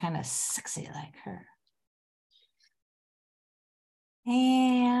kind of sexy like her.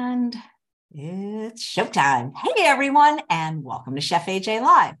 And it's showtime. Hey, everyone, and welcome to Chef AJ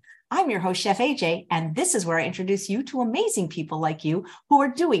Live. I'm your host, Chef AJ, and this is where I introduce you to amazing people like you who are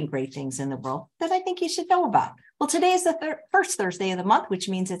doing great things in the world that I think you should know about. Well, today is the first Thursday of the month, which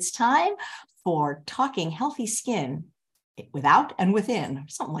means it's time for Talking Healthy Skin Without and Within,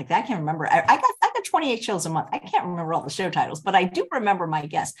 something like that. I can't remember. I got 28 shows a month. I can't remember all the show titles, but I do remember my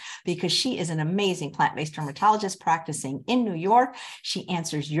guest because she is an amazing plant-based dermatologist practicing in New York. She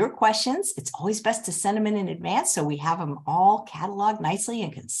answers your questions. It's always best to send them in advance so we have them all cataloged nicely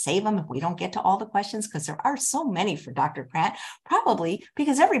and can save them if we don't get to all the questions, because there are so many for Dr. Krant, probably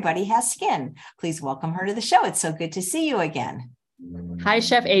because everybody has skin. Please welcome her to the show. It's so good to see you again. Hi,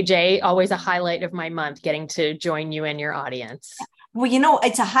 Chef AJ. Always a highlight of my month, getting to join you and your audience. Well, you know,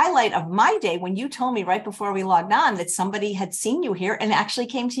 it's a highlight of my day when you told me right before we logged on that somebody had seen you here and actually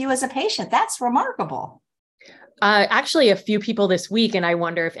came to you as a patient. That's remarkable. Actually, a few people this week, and I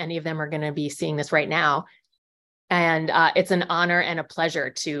wonder if any of them are going to be seeing this right now. And it's an honor and a pleasure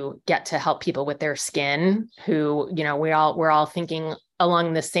to get to help people with their skin who, you know, we're all thinking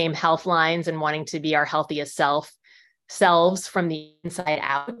along the same health lines and wanting to be our healthiest selves from the inside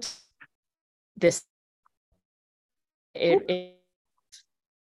out.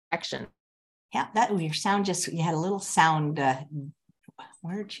 Action. Yeah, your sound you had a little sound.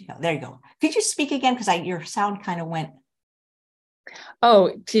 Where'd you go? There you go. Could you speak again? Because your sound kind of went.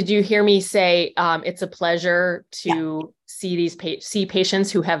 Oh, did you hear me say it's a pleasure to see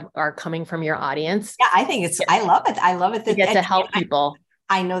patients who are coming from your audience? Yeah, I love it. I love it. To get to help people.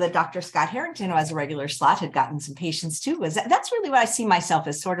 I know that Dr. Scott Harrington, who has a regular slot, had gotten some patients too. That's really what I see myself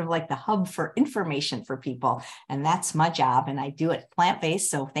as, sort of like the hub for information for people. And that's my job. And I do it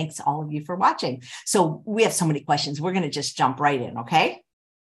plant-based. So thanks all of you for watching. So we have so many questions. We're going to just jump right in. Okay.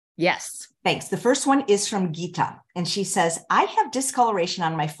 Yes. Thanks. The first one is from Geeta. And she says, I have discoloration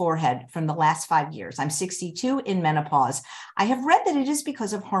on my forehead from the last 5 years. I'm 62 in menopause. I have read that it is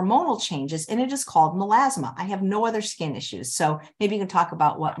because of hormonal changes and it is called melasma. I have no other skin issues. So maybe you can talk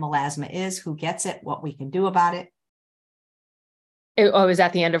about what melasma is, who gets it, what we can do about it. Oh, is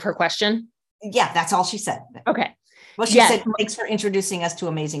that the end of her question? Yeah, that's all she said. Okay. Well, she said, thanks for introducing us to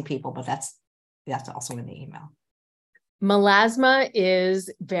amazing people, but that's also in the email. Melasma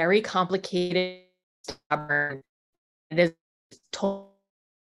is very complicated. It is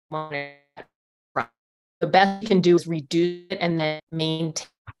totally. The best you can do is reduce it and then maintain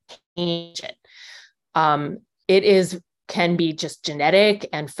it. Can be just genetic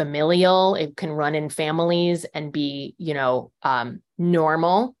and familial. It can run in families and be,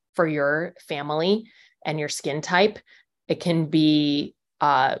 normal for your family and your skin type. It can be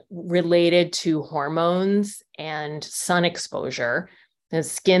related to hormones and sun exposure. The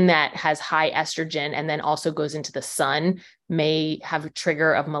skin that has high estrogen and then also goes into the sun may have a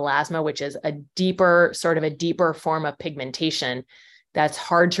trigger of melasma, which is a deeper form of pigmentation that's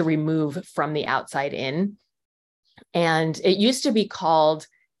hard to remove from the outside in. And it used to be called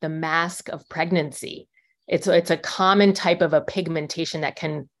the mask of pregnancy. It's a common type of a pigmentation that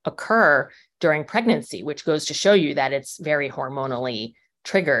can occur during pregnancy, which goes to show you that it's very hormonally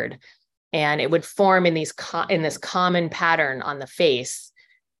triggered, and it would form in this common pattern on the face,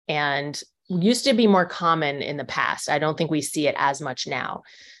 and used to be more common in the past. I don't think we see it as much now,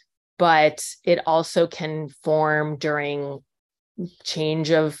 but it also can form during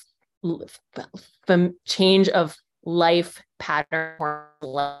change of life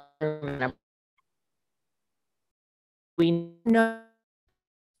pattern. We know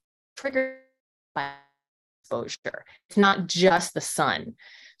triggered by exposure. It's not just the sun.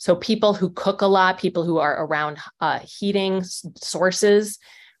 So people who cook a lot, people who are around heating sources,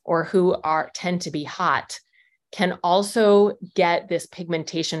 or who tend to be hot, can also get this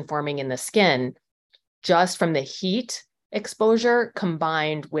pigmentation forming in the skin just from the heat exposure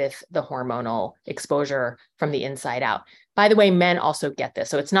combined with the hormonal exposure from the inside out. By the way, men also get this.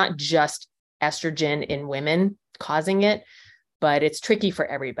 So it's not just estrogen in women causing it, but it's tricky for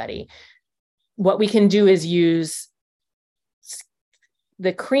everybody. What we can do is use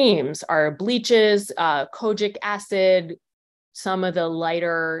the creams, are bleaches, kojic acid, some of the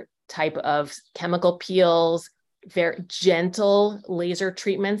lighter type of chemical peels, very gentle laser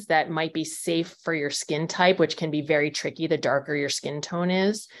treatments that might be safe for your skin type, which can be very tricky the darker your skin tone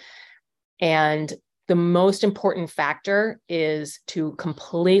is. And the most important factor is to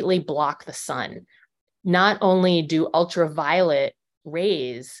completely block the sun. Not only do ultraviolet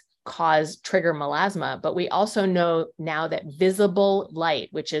rays trigger melasma, but we also know now that visible light,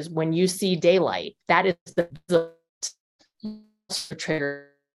 which is when you see daylight, that is the trigger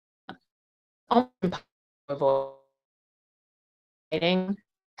almost impossible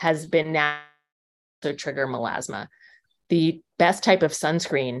has been now to trigger melasma. The best type of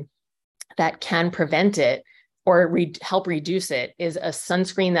sunscreen that can prevent it or help reduce it is a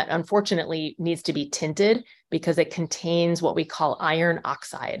sunscreen that unfortunately needs to be tinted because it contains what we call iron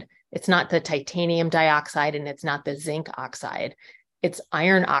oxide. It's not the titanium dioxide and it's not the zinc oxide. It's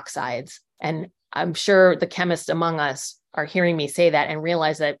iron oxides. And I'm sure the chemists among us are hearing me say that and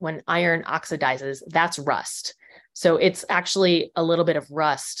realize that when iron oxidizes, that's rust. So it's actually a little bit of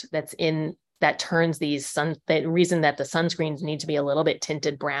rust that's in that turns these the reason that the sunscreens need to be a little bit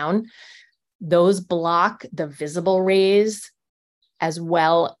tinted brown. Those block the visible rays as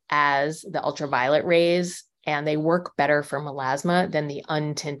well as the ultraviolet rays, and they work better for melasma than the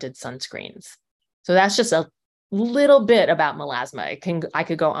untinted sunscreens. So that's just a little bit about melasma. I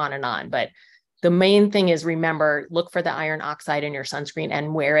could go on and on, but the main thing is remember, look for the iron oxide in your sunscreen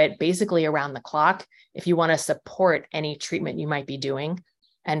and wear it basically around the clock if you want to support any treatment you might be doing.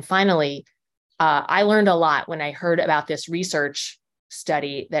 And finally, I learned a lot when I heard about this research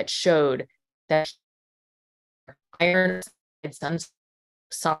study that showed that iron sound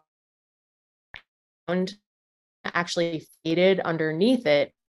actually faded underneath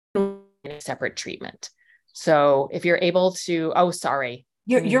it in a separate treatment. So if you're able to, oh, sorry.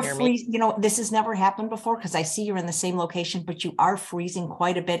 You're freezing, this has never happened before because I see you're in the same location, but you are freezing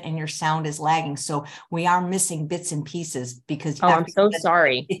quite a bit and your sound is lagging. So we are missing bits and pieces because I'm so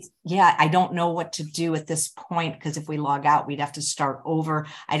sorry. I don't know what to do at this point because if we log out, we'd have to start over.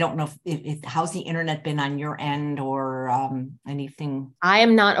 I don't know if how's the internet been on your end or anything. I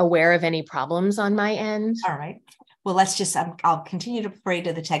am not aware of any problems on my end. All right. Well, I'll continue to pray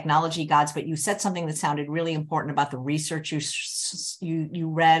to the technology gods, but you said something that sounded really important about the research you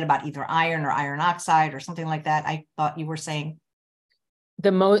read about either iron or iron oxide or something like that. I thought you were saying.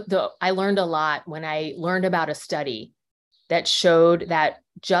 I learned a lot when I learned about a study that showed that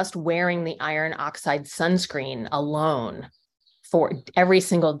just wearing the iron oxide sunscreen alone for every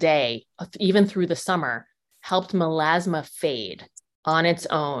single day, even through the summer, helped melasma fade on its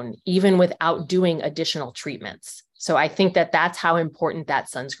own, even without doing additional treatments. So I think that that's how important that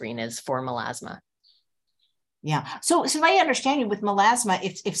sunscreen is for melasma. Yeah. So I understand you with melasma,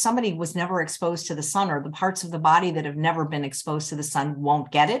 if somebody was never exposed to the sun or the parts of the body that have never been exposed to the sun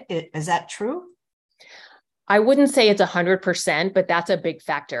won't get it. Is that true? I wouldn't say it's 100%, but that's a big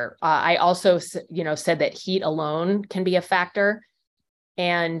factor. I also, said that heat alone can be a factor,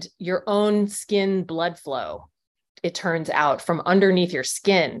 and your own skin blood flow, it turns out, from underneath your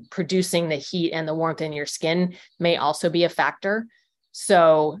skin, producing the heat and the warmth in your skin may also be a factor.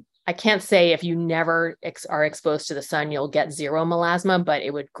 So I can't say if you never are exposed to the sun, you'll get zero melasma, but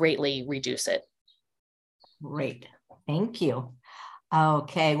it would greatly reduce it. Great. Thank you.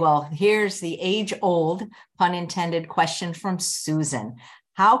 Okay. Well, here's the age-old, pun intended, question from Susan.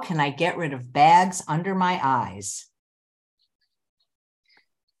 How can I get rid of bags under my eyes?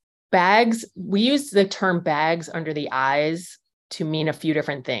 Bags, we use the term bags under the eyes to mean a few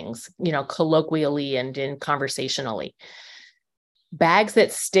different things, colloquially and in conversationally. Bags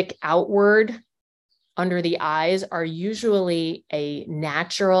that stick outward under the eyes are usually a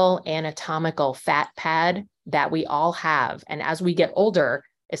natural anatomical fat pad that we all have. And as we get older,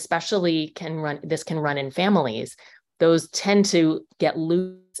 especially this can run in families, those tend to get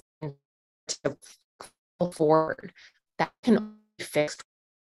loose and to fall forward. That can be fixed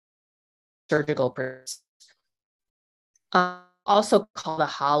surgical procedures. Also called the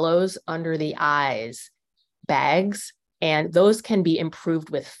hollows under the eyes bags, and those can be improved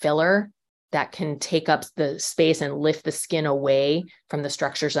with filler that can take up the space and lift the skin away from the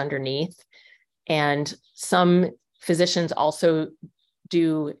structures underneath. And some physicians also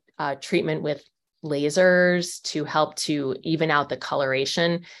do treatment with lasers to help to even out the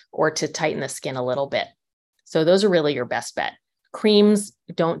coloration or to tighten the skin a little bit. So those are really your best bet. Creams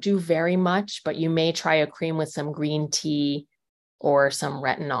don't do very much, but you may try a cream with some green tea or some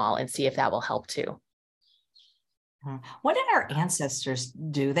retinol and see if that will help too. What did our ancestors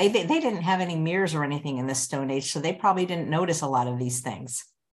do? They didn't have any mirrors or anything in this Stone Age, so they probably didn't notice a lot of these things.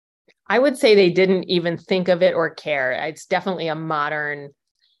 I would say they didn't even think of it or care. It's definitely a modern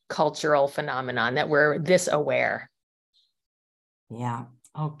cultural phenomenon that we're this aware. Yeah.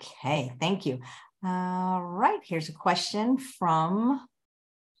 Okay. Thank you. All right. Here's a question from,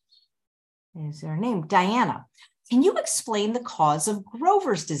 is their name? Diana. Can you explain the cause of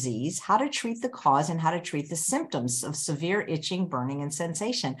Grover's disease, how to treat the cause and how to treat the symptoms of severe itching, burning, and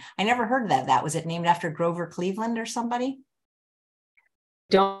sensation? I never heard of that. Was it named after Grover Cleveland or somebody?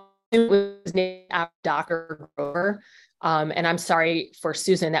 Don't it was named after Dr. Grover. And I'm sorry for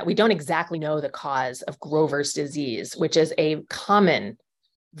Susan that we don't exactly know the cause of Grover's disease, which is a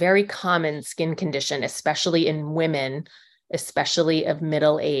very common skin condition, especially in women, especially of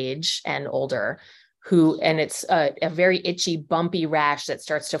middle age and older, and it's a very itchy, bumpy rash that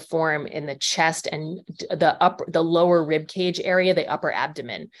starts to form in the chest and the lower rib cage area, the upper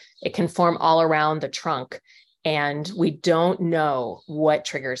abdomen. It can form all around the trunk, and we don't know what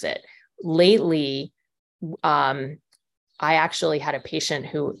triggers it. Lately, I actually had a patient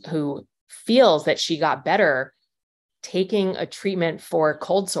who feels that she got better taking a treatment for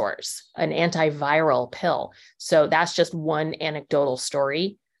cold sores, an antiviral pill. So that's just one anecdotal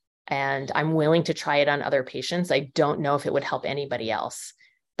story. And I'm willing to try it on other patients. I don't know if it would help anybody else,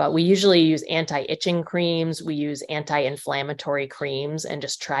 but we usually use anti-itching creams. We use anti-inflammatory creams and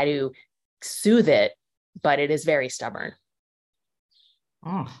just try to soothe it, but it is very stubborn.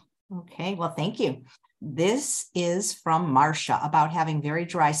 Oh, okay. Well, thank you. This is from Marsha about having very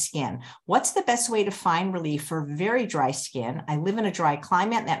dry skin. What's the best way to find relief for very dry skin? I live in a dry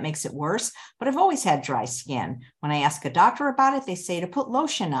climate and that makes it worse, but I've always had dry skin. When I ask a doctor about it, they say to put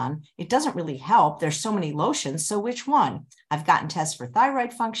lotion on. It doesn't really help. There's so many lotions, so which one? I've gotten tests for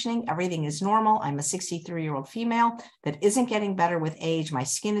thyroid functioning. Everything is normal. I'm a 63-year-old female that isn't getting better with age. My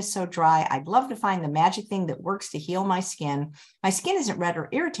skin is so dry. I'd love to find the magic thing that works to heal my skin. My skin isn't red or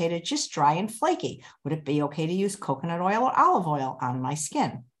irritated, just dry and flaky. Would it be okay to use coconut oil or olive oil on my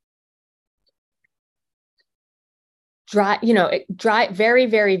skin? Very,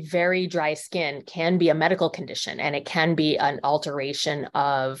 very, very dry skin can be a medical condition, and it can be an alteration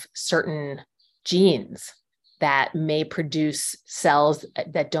of certain genes that may produce cells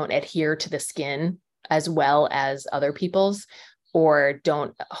that don't adhere to the skin as well as other people's, or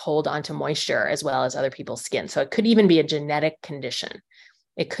don't hold onto moisture as well as other people's skin. So it could even be a genetic condition.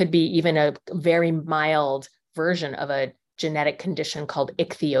 It could be even a very mild version of a genetic condition called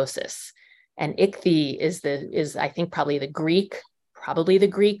ichthyosis. And ichthy is I think probably the Greek,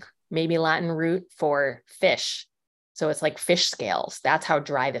 maybe Latin root for fish. So it's like fish scales. That's how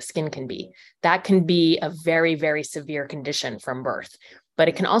dry the skin can be. That can be a very, very severe condition from birth, but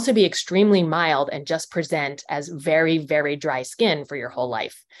it can also be extremely mild and just present as very, very dry skin for your whole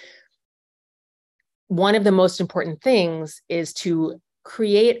life. One of the most important things is to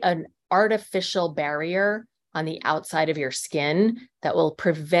create an artificial barrier on the outside of your skin that will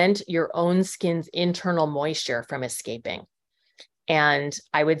prevent your own skin's internal moisture from escaping. And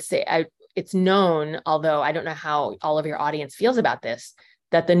I would say it's known, although I don't know how all of your audience feels about this,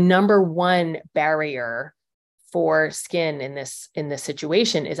 that the number one barrier for skin in this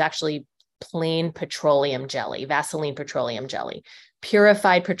situation is actually plain petroleum jelly, Vaseline petroleum jelly,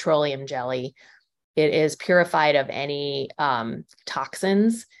 purified petroleum jelly. It is purified of any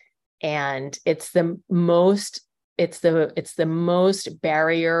toxins, and it's the most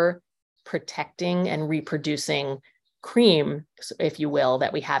barrier protecting and reproducing cream, if you will,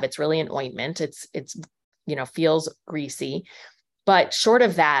 that we have. It's really an ointment. It's feels greasy, but short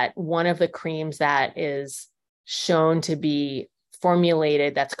of that, one of the creams that is shown to be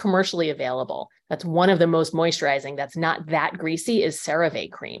formulated that's commercially available, that's one of the most moisturizing, that's not that greasy, is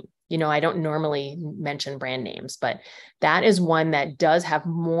CeraVe cream. I don't normally mention brand names, but that is one that does have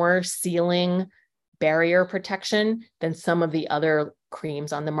more sealing barrier protection than some of the other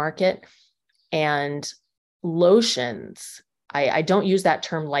creams on the market. And lotions, I don't use that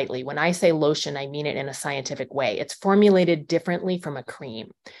term lightly. When I say lotion, I mean it in a scientific way. It's formulated differently from a cream.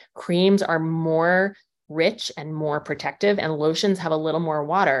 Creams are more rich and more protective, and lotions have a little more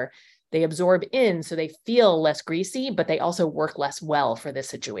water. They absorb in, so they feel less greasy, but they also work less well for this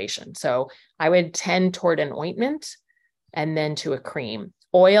situation. So I would tend toward an ointment and then to a cream.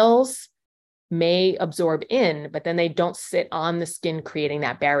 Oils may absorb in, but then they don't sit on the skin, creating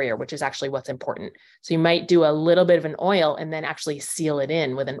that barrier, which is actually what's important. So you might do a little bit of an oil and then actually seal it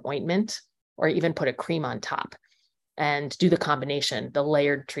in with an ointment, or even put a cream on top and do the combination, the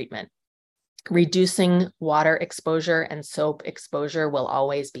layered treatment. Reducing water exposure and soap exposure will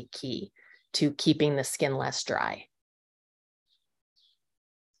always be key to keeping the skin less dry.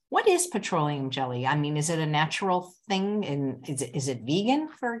 What is petroleum jelly? I mean, is it a natural thing? And is it vegan,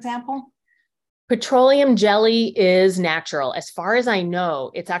 for example? Petroleum jelly is natural. As far as I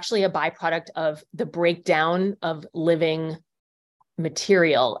know, it's actually a byproduct of the breakdown of living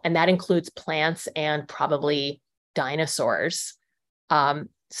material, and that includes plants and probably dinosaurs.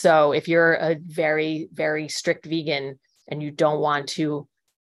 So if you're a very, very strict vegan and you don't want to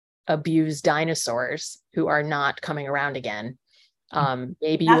abuse dinosaurs who are not coming around again,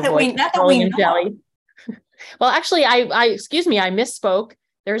 maybe you avoid petroleum jelly. Well, actually, I excuse me, I misspoke.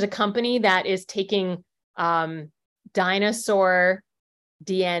 There's a company that is taking dinosaur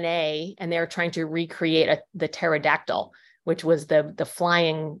DNA and they're trying to recreate the pterodactyl, which was the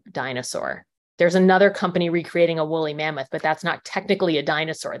flying dinosaur. There's another company recreating a woolly mammoth, but that's not technically a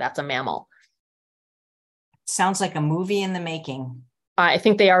dinosaur. That's a mammal. Sounds like a movie in the making. I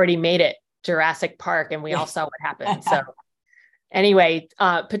think they already made it, Jurassic Park, and we all saw what happened. So anyway,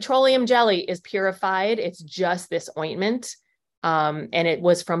 petroleum jelly is purified. It's just this ointment. And it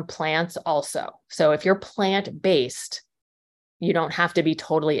was from plants also. So if you're plant-based, you don't have to be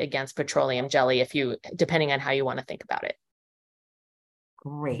totally against petroleum jelly depending on how you want to think about it.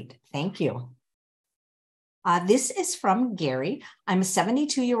 Great. Thank you. This is from Gary. I'm a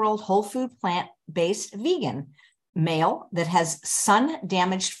 72-year-old whole food plant-based vegan male that has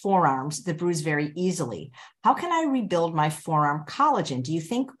sun-damaged forearms that bruise very easily. How can I rebuild my forearm collagen? Do you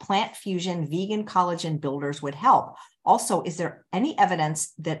think plant fusion vegan collagen builders would help? Also, is there any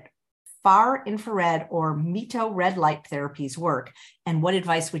evidence that far infrared or METO red light therapies work? And what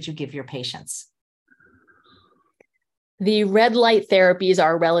advice would you give your patients? The red light therapies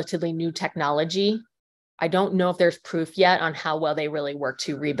are relatively new technology. I don't know if there's proof yet on how well they really work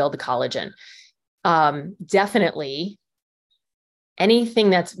to rebuild the collagen. Definitely anything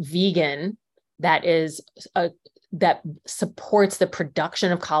that's vegan that supports the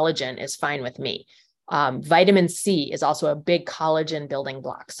production of collagen is fine with me. Vitamin C is also a big collagen building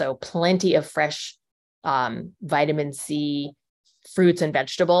block. So plenty of fresh vitamin C fruits and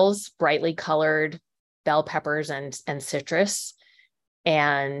vegetables, brightly colored bell peppers and citrus,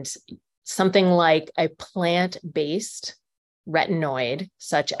 and something like a plant-based retinoid,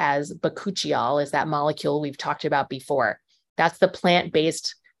 such as bakuchiol, is that molecule we've talked about before. That's the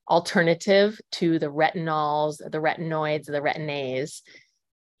plant-based alternative to the retinols, the retinoids, the retin-As,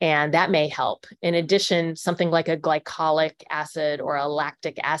 and that may help. In addition, something like a glycolic acid or a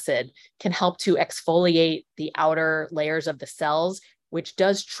lactic acid can help to exfoliate the outer layers of the cells, which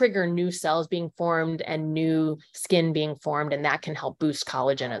does trigger new cells being formed and new skin being formed, and that can help boost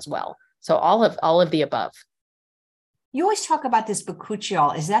collagen as well. So all of the above. You always talk about this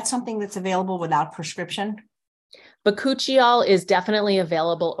bakuchiol. Is that something that's available without prescription? Bakuchiol is definitely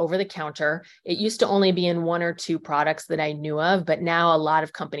available over the counter. It used to only be in 1 or 2 products that I knew of, but now a lot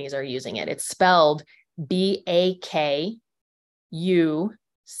of companies are using it. It's spelled Bakuchiol,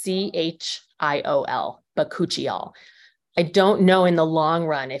 bakuchiol. I don't know in the long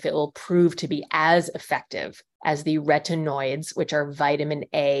run if it will prove to be as effective as the retinoids, which are vitamin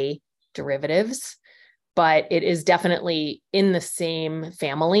A derivatives, but it is definitely in the same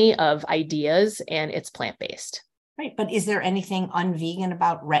family of ideas and it's plant-based. Right. But is there anything unvegan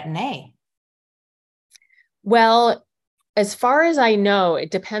about retin A? Well, as far as I know,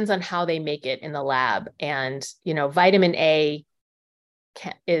 it depends on how they make it in the lab. And, vitamin A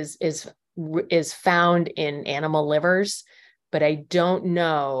is found in animal livers, but I don't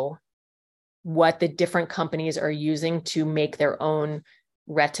know what the different companies are using to make their own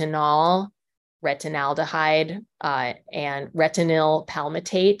retinol, retinaldehyde, and retinyl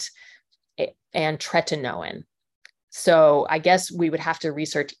palmitate, and tretinoin. So I guess we would have to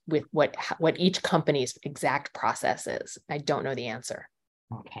research with what each company's exact process is. I don't know the answer.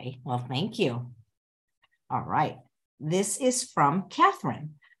 Okay, well, thank you. All right. This is from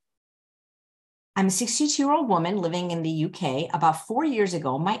Catherine. I'm a 62-year-old woman living in the UK. About 4 years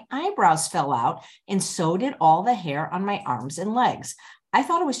ago, my eyebrows fell out, and so did all the hair on my arms and legs. I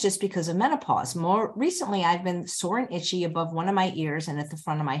thought it was just because of menopause. More recently, I've been sore and itchy above one of my ears and at the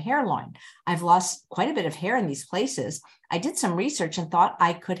front of my hairline. I've lost quite a bit of hair in these places. I did some research and thought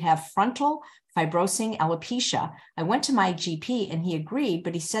I could have frontal fibrosing alopecia. I went to my GP and he agreed,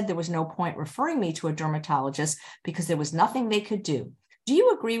 but he said there was no point referring me to a dermatologist because there was nothing they could do. Do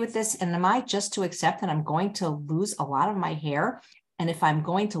you agree with this? And am I just to accept that I'm going to lose a lot of my hair? And if I'm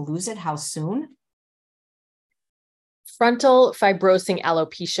going to lose it, how soon? Frontal fibrosing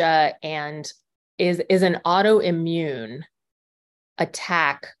alopecia is an autoimmune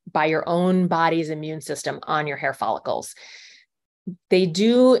attack by your own body's immune system on your hair follicles. They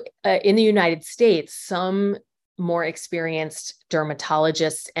do, in the United States, some more experienced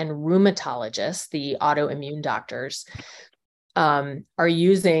dermatologists and rheumatologists, the autoimmune doctors, are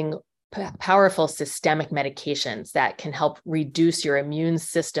using powerful systemic medications that can help reduce your immune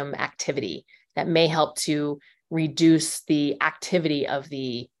system activity, that may help to reduce the activity of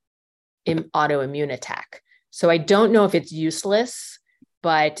the autoimmune attack. So I don't know if it's useless,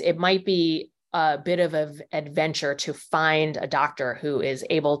 but it might be a bit of an adventure to find a doctor who is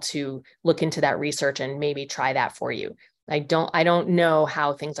able to look into that research and maybe try that for you. I don't know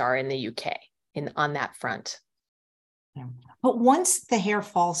how things are in the UK on that front. Yeah. But once the hair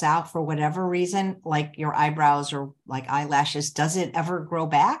falls out for whatever reason, like your eyebrows or like eyelashes, does it ever grow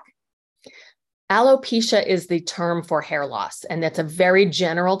back? Alopecia is the term for hair loss, and that's a very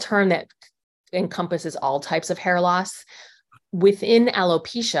general term that encompasses all types of hair loss. Within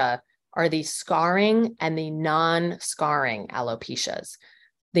alopecia are the scarring and the non-scarring alopecias.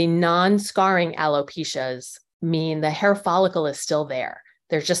 The non-scarring alopecias mean the hair follicle is still there.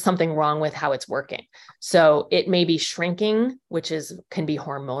 There's just something wrong with how it's working. So it may be shrinking, which can be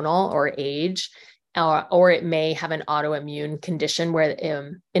hormonal or age, or it may have an autoimmune condition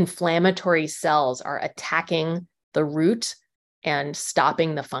where inflammatory cells are attacking the root and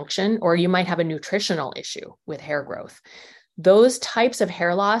stopping the function, or you might have a nutritional issue with hair growth. Those types of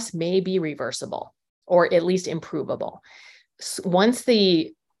hair loss may be reversible or at least improvable. Once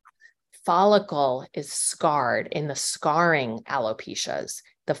the follicle is scarred in the scarring alopecias,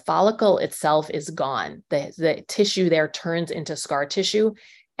 the follicle itself is gone. The tissue there turns into scar tissue,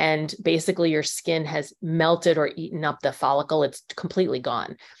 and basically your skin has melted or eaten up the follicle. It's completely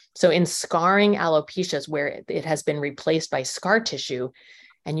gone. So in scarring alopecias, where it has been replaced by scar tissue,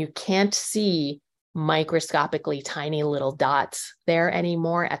 and you can't see microscopically tiny little dots there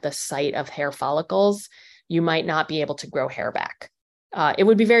anymore at the site of hair follicles, you might not be able to grow hair back. It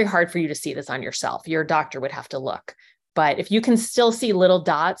would be very hard for you to see this on yourself. Your doctor would have to look. But if you can still see little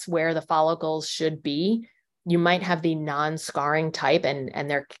dots where the follicles should be, you might have the non-scarring type, and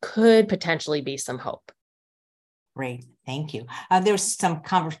there could potentially be some hope. Great. Thank you. There's some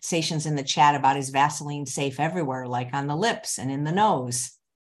conversations in the chat about, is Vaseline safe everywhere, like on the lips and in the nose?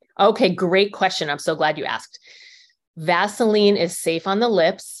 Okay, great question. I'm so glad you asked. Vaseline is safe on the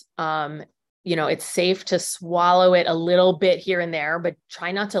lips. It's safe to swallow it a little bit here and there, but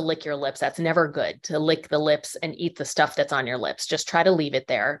try not to lick your lips. That's never good, to lick the lips and eat the stuff that's on your lips. Just try to leave it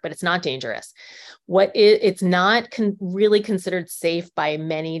there, but it's not dangerous. It's not really considered safe by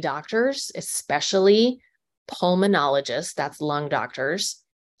many doctors, especially pulmonologists, that's lung doctors,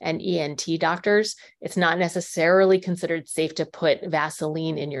 and ENT doctors. It's not necessarily considered safe to put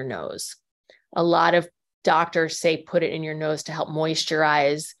Vaseline in your nose. A lot of doctors say put it in your nose to help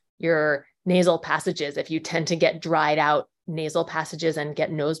moisturize your nasal passages if you tend to get dried out nasal passages and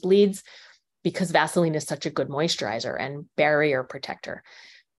get nosebleeds, because Vaseline is such a good moisturizer and barrier protector.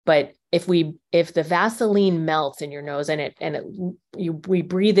 But if the Vaseline melts in your nose and we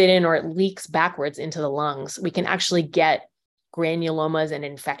breathe it in, or it leaks backwards into the lungs, we can actually get granulomas and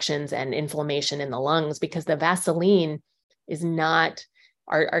infections and inflammation in the lungs, because the Vaseline is not,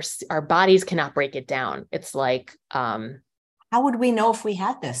 our bodies cannot break it down. It's like, how would we know if we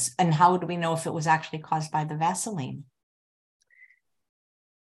had this? And how would we know if it was actually caused by the Vaseline?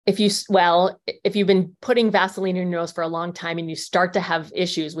 If you've been putting Vaseline in your nose for a long time and you start to have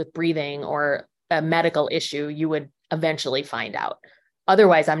issues with breathing or a medical issue, you would eventually find out.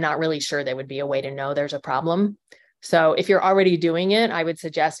 Otherwise, I'm not really sure there would be a way to know there's a problem. So if you're already doing it, I would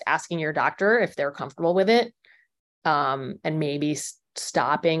suggest asking your doctor if they're comfortable with it, and maybe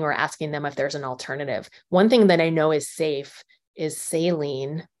stopping or asking them if there's an alternative. One thing that I know is safe is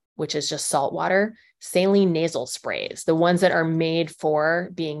saline, which is just salt water. Saline nasal sprays, the ones that are made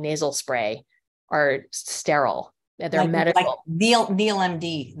for being nasal spray, are sterile. They're medical. Like Neil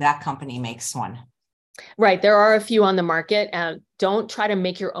MD, that company makes one. Right. There are a few on the market. Don't try to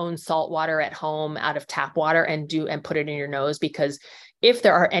make your own salt water at home out of tap water and put it in your nose, because if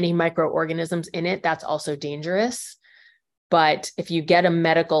there are any microorganisms in it, that's also dangerous. But if you get a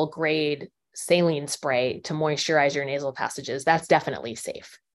medical grade saline spray to moisturize your nasal passages, that's definitely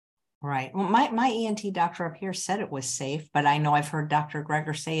safe. Right. Well, my ENT doctor up here said it was safe, but I know I've heard Dr.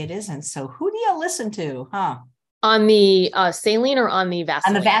 Greger say it isn't. So who do you listen to, huh? On the saline or on the Vaseline?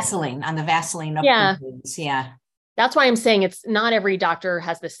 On the Vaseline. Yeah. Yeah. That's why I'm saying it's not every doctor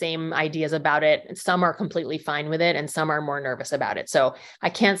has the same ideas about it. Some are completely fine with it and some are more nervous about it. So I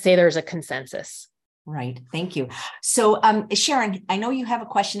can't say there's a consensus. Right. Thank you. So, Sharon, I know you have a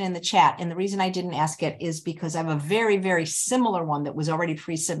question in the chat, and the reason I didn't ask it is because I have a very, very similar one that was already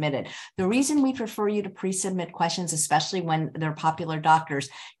pre-submitted. The reason we prefer you to pre-submit questions, especially when they're popular doctors,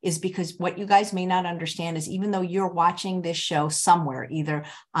 is because what you guys may not understand is, even though you're watching this show somewhere, either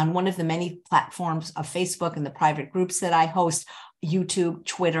on one of the many platforms of Facebook and the private groups that I host, YouTube,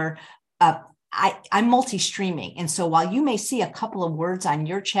 Twitter, I'm multi-streaming. And so while you may see a couple of words on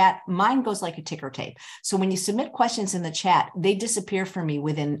your chat, mine goes like a ticker tape. So when you submit questions in the chat, they disappear for me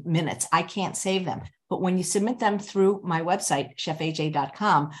within minutes. I can't save them. But when you submit them through my website,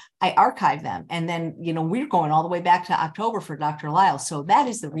 chefaj.com, I archive them. And then, we're going all the way back to October for Dr. Lyle. So that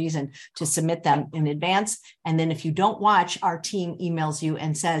is the reason to submit them in advance. And then if you don't watch, our team emails you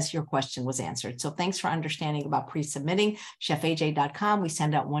and says your question was answered. So thanks for understanding about pre-submitting. chefaj.com. We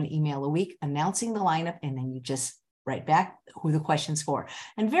send out one email a week announcing the lineup, and then you just write back who the question's for.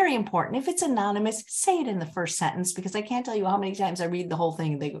 And very important, if it's anonymous, say it in the first sentence, because I can't tell you how many times I read the whole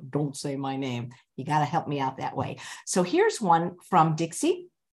thing and they go, don't say my name. You got to help me out that way. So here's one from Dixie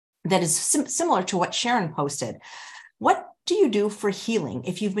that is similar to what Sharon posted. What do you do for healing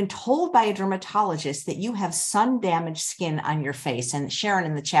if you've been told by a dermatologist that you have sun-damaged skin on your face? And Sharon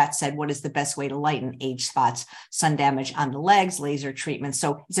in the chat said, what is the best way to lighten age spots, sun damage on the legs, laser treatment?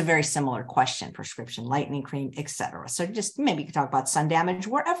 So it's a very similar question, prescription lightening cream, etc. So just maybe you could talk about sun damage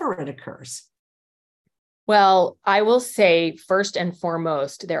wherever it occurs. Well, I will say first and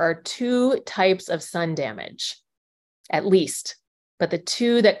foremost, there are two types of sun damage, at least, but the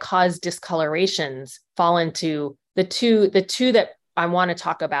two that cause discolorations fall into the two that I want to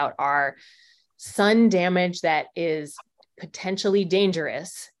talk about are sun damage that is potentially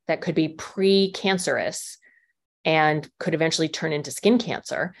dangerous, that could be pre-cancerous and could eventually turn into skin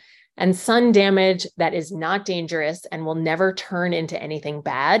cancer, and sun damage that is not dangerous and will never turn into anything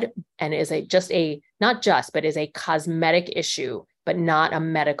bad and is is a cosmetic issue, but not a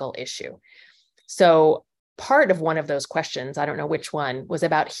medical issue. So part of one of those questions, I don't know which one, was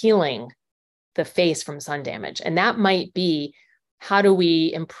about healing the face from sun damage. And that might be, how do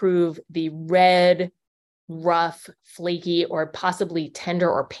we improve the red, rough, flaky, or possibly tender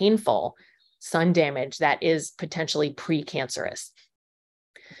or painful sun damage that is potentially pre-cancerous?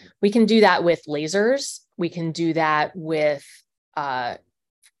 We can do that with lasers. We can do that with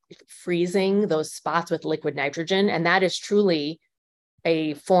freezing those spots with liquid nitrogen. And that is truly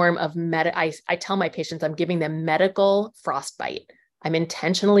a form of I tell my patients I'm giving them medical frostbite. I'm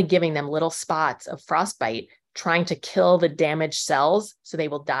intentionally giving them little spots of frostbite, trying to kill the damaged cells so they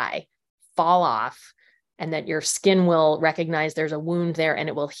will die, fall off, and that your skin will recognize there's a wound there and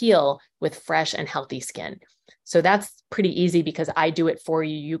it will heal with fresh and healthy skin. So that's pretty easy because I do it for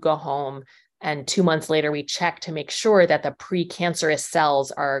you. You go home and 2 months later, we check to make sure that the precancerous cells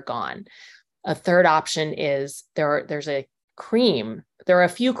are gone. A third option is there's a cream. There are a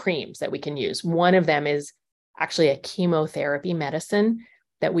few creams that we can use. One of them is actually a chemotherapy medicine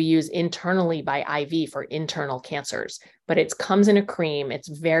that we use internally by IV for internal cancers, but it comes in a cream. It's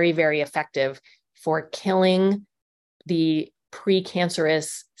very, very effective for killing the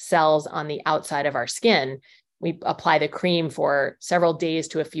precancerous cells on the outside of our skin. We apply the cream for several days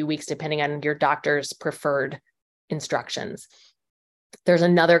to a few weeks, depending on your doctor's preferred instructions. There's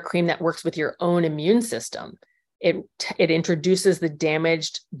another cream that works with your own immune system. It introduces the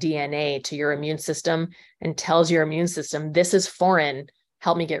damaged DNA to your immune system and tells your immune system, this is foreign,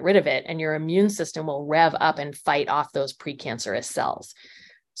 help me get rid of it. And your immune system will rev up and fight off those precancerous cells.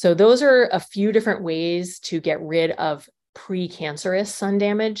 So those are a few different ways to get rid of precancerous sun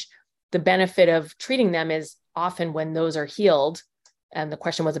damage. The benefit of treating them is often when those are healed, and the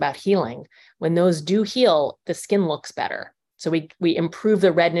question was about healing, when those do heal, the skin looks better. So we improve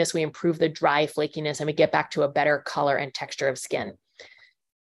the redness, we improve the dry flakiness, and we get back to a better color and texture of skin.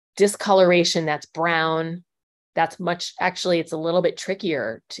 Discoloration that's brown, it's a little bit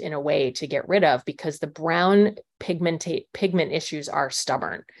trickier in a way to get rid of because the brown pigment issues are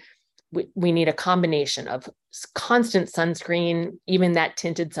stubborn. We need a combination of constant sunscreen, even that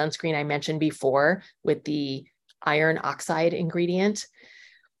tinted sunscreen I mentioned before with the iron oxide ingredient.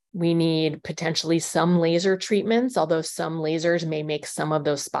 We need potentially some laser treatments, although some lasers may make some of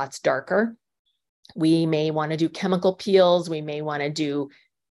those spots darker. We may want to do chemical peels. We may want to do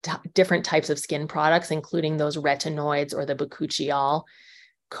different types of skin products, including those retinoids or the bakuchiol,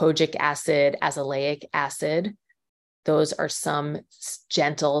 kojic acid, azelaic acid. Those are some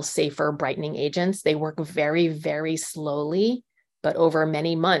gentle, safer brightening agents. They work very, very slowly, but over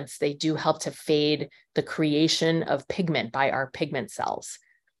many months, they do help to fade the creation of pigment by our pigment cells.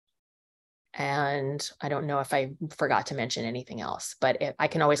 And I don't know if I forgot to mention anything else, but I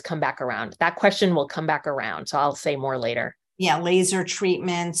can always come back around. That question will come back around, so I'll say more later. Yeah, laser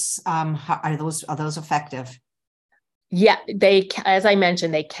treatments, are those effective? Yeah, as I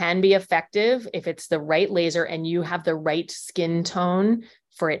mentioned, they can be effective if it's the right laser and you have the right skin tone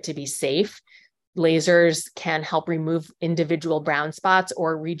for it to be safe. Lasers can help remove individual brown spots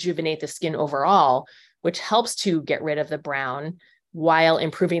or rejuvenate the skin overall, which helps to get rid of the brown while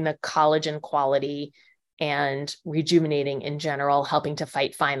improving the collagen quality and rejuvenating in general, helping to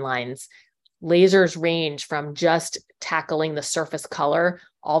fight fine lines. Lasers range from just tackling the surface color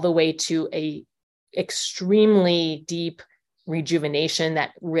all the way to a extremely deep rejuvenation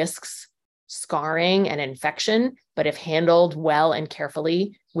that risks scarring and infection, but if handled well and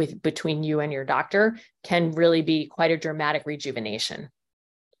carefully between you and your doctor, can really be quite a dramatic rejuvenation.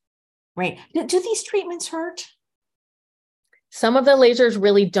 Right. Do these treatments hurt? Some of the lasers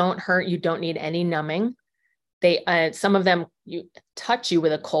really don't hurt. You don't need any numbing. Some of them touch you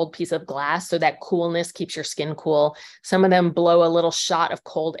with a cold piece of glass, so that coolness keeps your skin cool. Some of them blow a little shot of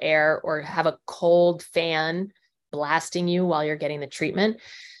cold air or have a cold fan blasting you while you're getting the treatment.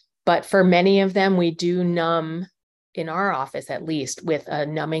 But for many of them, we do numb, in our office at least, with a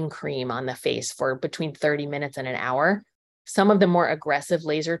numbing cream on the face for between 30 minutes and an hour. Some of the more aggressive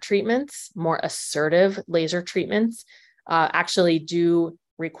laser treatments, more assertive laser treatments, actually do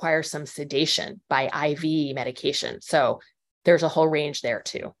require some sedation by IV medication. So there's a whole range there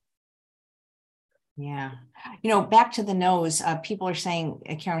too. Yeah. Back to the nose, people are saying,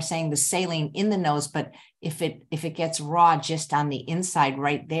 Karen was saying the saline in the nose, but if it gets raw just on the inside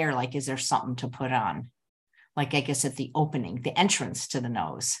right there, like, is there something to put on? Like, I guess at the opening, the entrance to the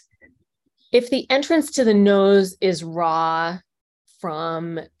nose. If the entrance to the nose is raw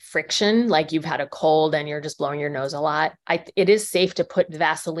from friction, like you've had a cold and you're just blowing your nose a lot, it is safe to put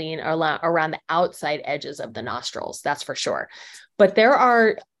Vaseline around the outside edges of the nostrils. That's for sure. But there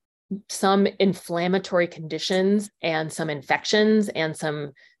are some inflammatory conditions and some infections and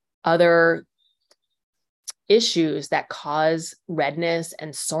some other issues that cause redness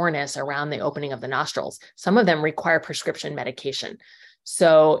and soreness around the opening of the nostrils. Some of them require prescription medication.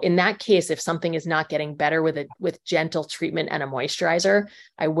 So in that case, if something is not getting better with gentle treatment and a moisturizer,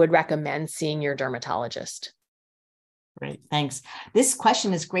 I would recommend seeing your dermatologist. Great, thanks. This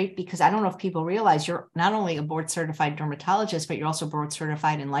question is great because I don't know if people realize you're not only a board certified dermatologist, but you're also board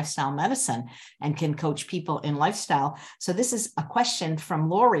certified in lifestyle medicine and can coach people in lifestyle. So this is a question from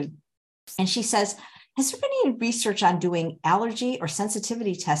Lori, and she says, has there been any research on doing allergy or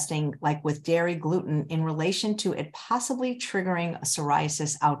sensitivity testing, like with dairy, gluten, in relation to it possibly triggering a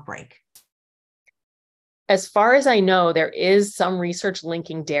psoriasis outbreak? As far as I know, there is some research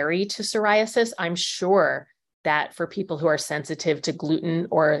linking dairy to psoriasis. I'm sure that for people who are sensitive to gluten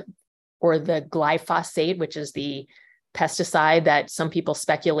or the glyphosate, which is the pesticide that some people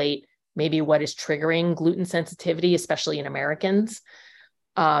speculate maybe what is triggering gluten sensitivity, especially in Americans.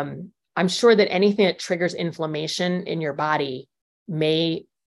 I'm sure that anything that triggers inflammation in your body may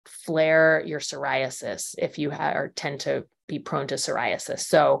flare your psoriasis if you tend to be prone to psoriasis.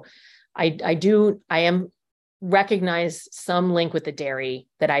 So I am recognize some link with the dairy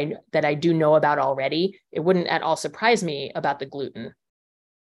that I do know about already. It wouldn't at all surprise me about the gluten.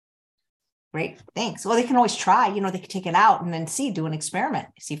 Great, thanks. Well, they can always try, they can take it out and then do an experiment,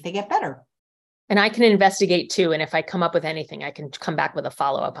 see if they get better. And I can investigate too. And if I come up with anything, I can come back with a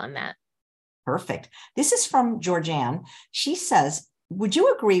follow-up on that. Perfect. This is from Georgianne. She says, would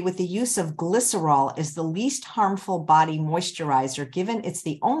you agree with the use of glycerol as the least harmful body moisturizer, given it's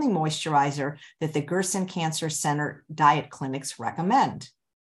the only moisturizer that the Gerson Cancer Center diet clinics recommend?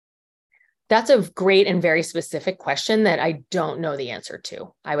 That's a great and very specific question that I don't know the answer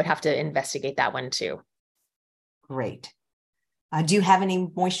to. I would have to investigate that one too. Great. Do you have any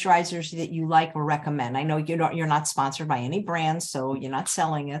moisturizers that you like or recommend? I know you're not sponsored by any brands, so you're not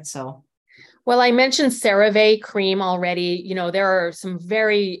selling it. So, well, I mentioned CeraVe cream already. There are some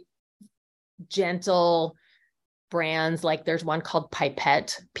very gentle brands, like there's one called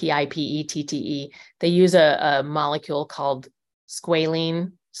Pipette, Pipette. They use a molecule called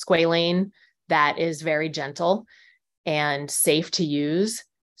squalene that is very gentle and safe to use.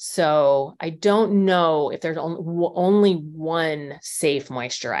 So I don't know if there's only one safe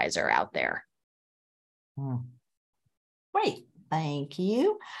moisturizer out there. Great. Thank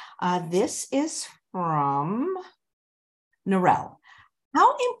you. This is from Narelle.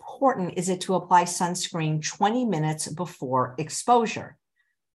 How important is it to apply sunscreen 20 minutes before exposure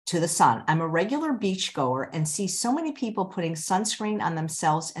to the sun? I'm a regular beach goer and see so many people putting sunscreen on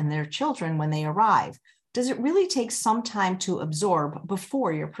themselves and their children when they arrive. Does it really take some time to absorb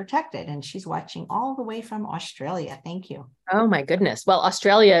before you're protected? And she's watching all the way from Australia. Thank you. Oh my goodness. Well,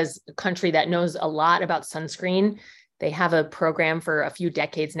 Australia is a country that knows a lot about sunscreen. They have a program for a few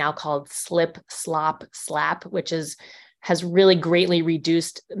decades now called Slip, Slop, Slap, which has really greatly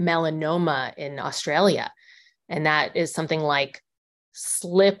reduced melanoma in Australia. And that is something like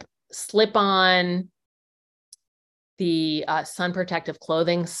slip on the sun protective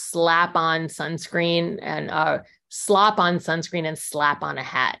clothing, slap on sunscreen, and slop on sunscreen and slap on a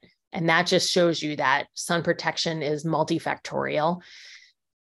hat. And that just shows you that sun protection is multifactorial.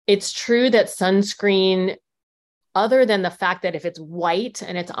 It's true that sunscreen, other than the fact that if it's white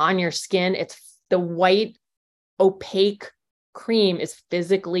and it's on your skin, it's the white opaque cream is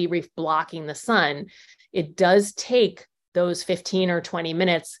physically blocking the sun, it does take those 15 or 20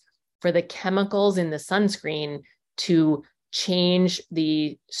 minutes for the chemicals in the sunscreen to change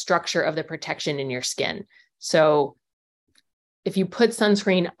the structure of the protection in your skin. So if you put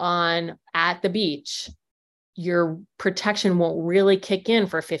sunscreen on at the beach, your protection won't really kick in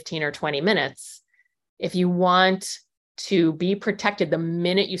for 15 or 20 minutes. If you want to be protected the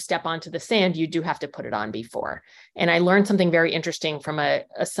minute you step onto the sand, you do have to put it on before. And I learned something very interesting from a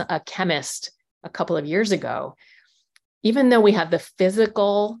chemist a couple of years ago. Even though we have the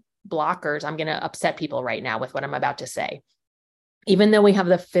physical blockers, I'm going to upset people right now with what I'm about to say. Even though we have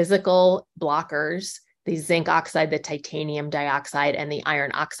the physical blockers, the zinc oxide, the titanium dioxide, and the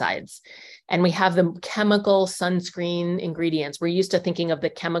iron oxides, and we have the chemical sunscreen ingredients, we're used to thinking of the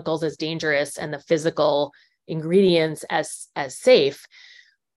chemicals as dangerous and the physical ingredients as safe.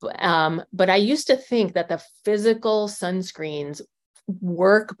 But I used to think that the physical sunscreens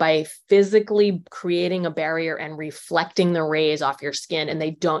work by physically creating a barrier and reflecting the rays off your skin, and they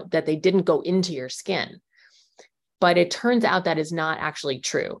didn't go into your skin. But it turns out that is not actually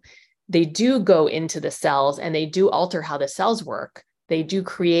true. They do go into the cells and they do alter how the cells work. They do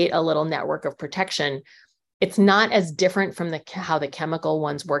create a little network of protection. It's not as different from how the chemical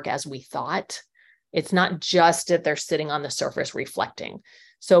ones work as we thought. It's not just that they're sitting on the surface reflecting.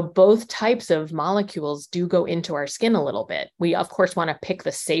 So both types of molecules do go into our skin a little bit. We, of course, want to pick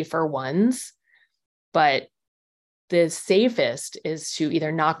the safer ones, but the safest is to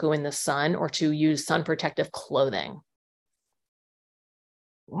either not go in the sun or to use sun protective clothing.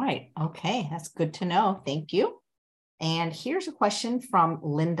 Right. Okay. That's good to know. Thank you. And here's a question from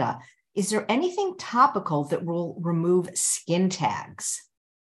Linda. Is there anything topical that will remove skin tags?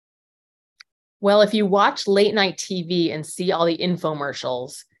 Well, if you watch late night TV and see all the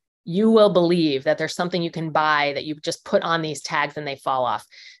infomercials, you will believe that there's something you can buy that you just put on these tags and they fall off.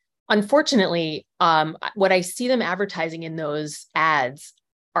 Unfortunately, what I see them advertising in those ads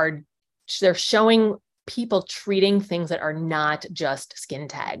they're showing people treating things that are not just skin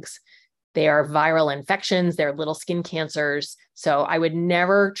tags. They are viral infections, they're little skin cancers. So I would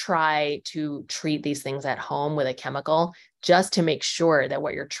never try to treat these things at home with a chemical, just to make sure that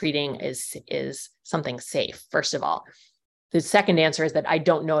what you're treating is something safe, first of all. The second answer is that I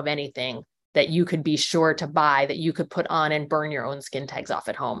don't know of anything that you could be sure to buy that you could put on and burn your own skin tags off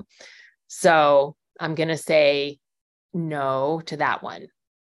at home. So I'm going to say no to that one.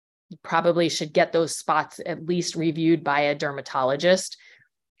 You probably should get those spots at least reviewed by a dermatologist.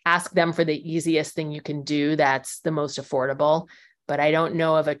 Ask them for the easiest thing you can do that's the most affordable. But I don't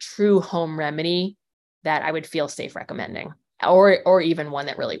know of a true home remedy that I would feel safe recommending, or even one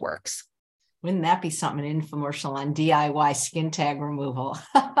that really works. Wouldn't that be something, an infomercial on DIY skin tag removal?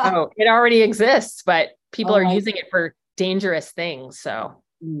 Oh, it already exists, but people are using it for dangerous things. So,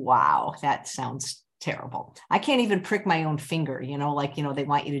 wow, that sounds terrible. I can't even prick my own finger, they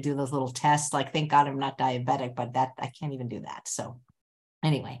want you to do those little tests. Like, thank God I'm not diabetic, but I can't even do that. So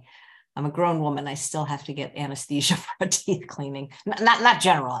anyway, I'm a grown woman. I still have to get anesthesia for a teeth cleaning. Not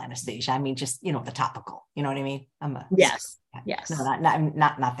general anesthesia. I mean, just, the topical, you know what I mean? Yes. No,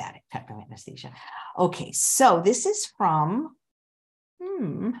 not that type of anesthesia. Okay. So this is from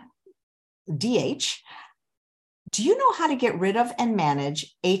DH. Do you know how to get rid of and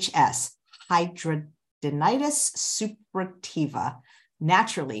manage HS, hidradenitis suppurativa,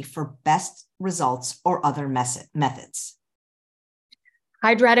 naturally for best results or other methods?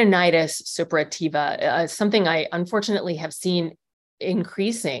 Hidradenitis suppurativa is something I unfortunately have seen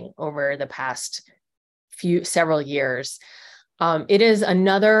increasing over the past several years. It is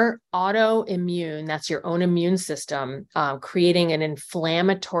another autoimmune, that's your own immune system, creating an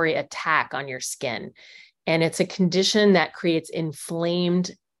inflammatory attack on your skin. And it's a condition that creates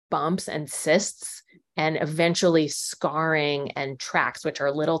inflamed bumps and cysts, and eventually scarring and tracts, which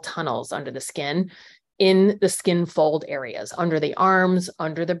are little tunnels under the skin, in the skin fold areas, under the arms,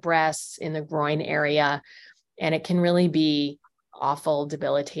 under the breasts, in the groin area. And it can really be awful,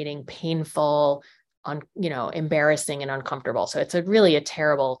 debilitating, painful, embarrassing and uncomfortable. So it's really a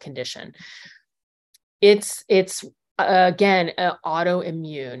terrible condition. It's again,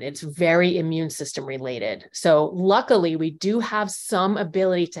 autoimmune. It's very immune system related. So luckily we do have some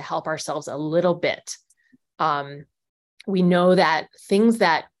ability to help ourselves a little bit. We know that things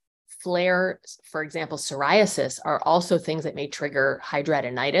that flare, for example, psoriasis, are also things that may trigger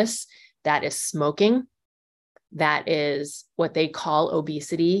hidradenitis. That is smoking. That is what they call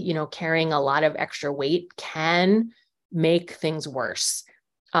obesity. Carrying a lot of extra weight can make things worse.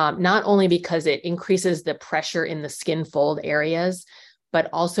 Not only because it increases the pressure in the skin fold areas, but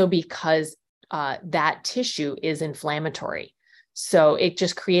also because that tissue is inflammatory. So it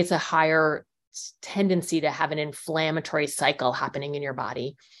just creates a higher tendency to have an inflammatory cycle happening in your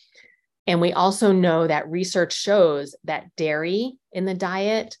body. And we also know that research shows that dairy in the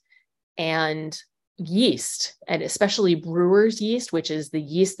diet and yeast, and especially brewer's yeast, which is the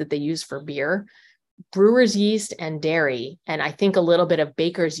yeast that they use for beer, brewer's yeast and dairy, and I think a little bit of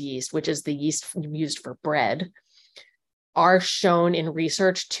baker's yeast, which is the yeast used for bread, are shown in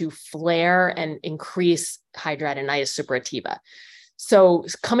research to flare and increase hidradenitis suppurativa. So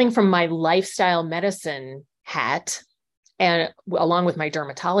coming from my lifestyle medicine hat, and along with my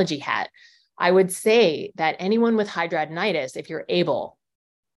dermatology hat, I would say that anyone with hidradenitis, if you're able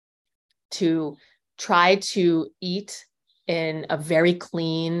to try to eat in a very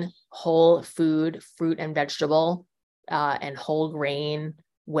clean, whole food, fruit and vegetable, and whole grain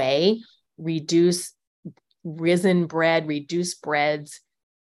way, reduce risen bread, reduce breads,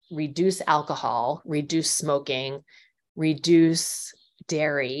 reduce alcohol, reduce smoking, reduce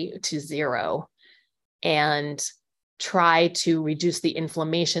dairy to zero, and try to reduce the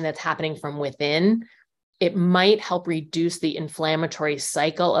inflammation that's happening from within, it might help reduce the inflammatory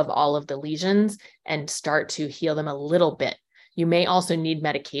cycle of all of the lesions and start to heal them a little bit. You may also need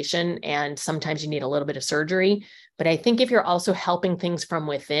medication, and sometimes you need a little bit of surgery. But I think if you're also helping things from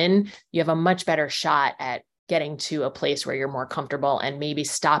within, you have a much better shot at getting to a place where you're more comfortable and maybe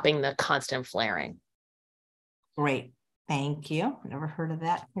stopping the constant flaring. Great. Thank you. Never heard of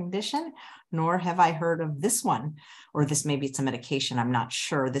that condition, nor have I heard of this one, or this maybe it's a medication. I'm not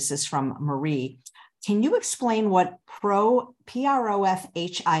sure. This is from Marie. Can you explain what Profhilo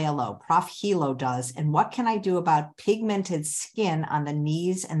does, and what can I do about pigmented skin on the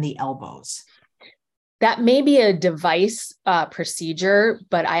knees and the elbows? That may be a device procedure,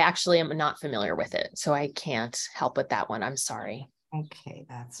 but I actually am not familiar with it. So I can't help with that one. I'm sorry. Okay,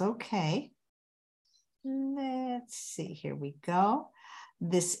 that's okay. Let's see, here we go.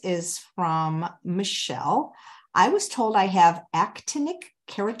 This is from Michelle. I was told I have actinic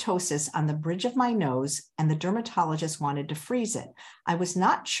keratosis on the bridge of my nose, and the dermatologist wanted to freeze it. I was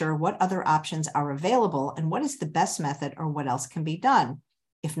not sure what other options are available and what is the best method or what else can be done.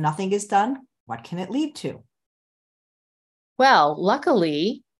 If nothing is done, what can it lead to? Well,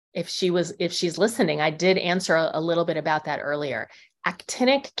 luckily, if she's listening, I did answer a little bit about that earlier.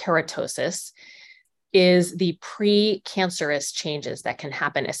 Actinic keratosis is the precancerous changes that can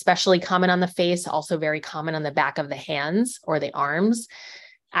happen, especially common on the face, also very common on the back of the hands or the arms.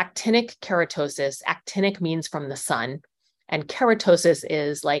 Actinic keratosis, actinic means from the sun, and keratosis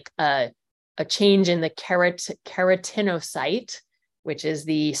is like a change in the keratinocyte, which is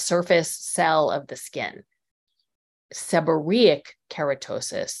the surface cell of the skin. Seborrheic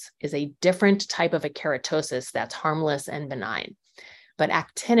keratosis is a different type of a keratosis that's harmless and benign. But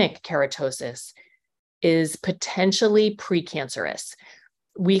actinic keratosis is potentially precancerous.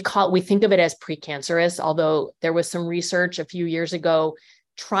 We think of it as precancerous, although there was some research a few years ago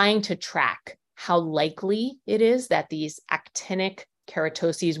trying to track how likely it is that these actinic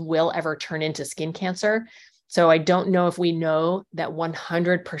keratoses will ever turn into skin cancer. So I don't know if we know that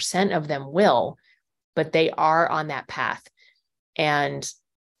 100% of them will, but they are on that path. And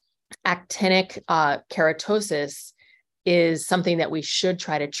actinic keratosis is something that we should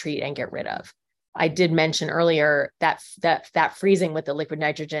try to treat and get rid of. I did mention earlier that freezing with the liquid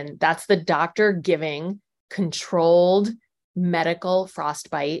nitrogen, that's the doctor giving controlled medical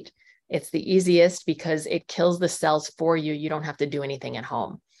frostbite. It's the easiest because it kills the cells for you. You don't have to do anything at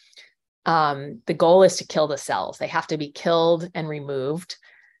home. The goal is to kill the cells. They have to be killed and removed.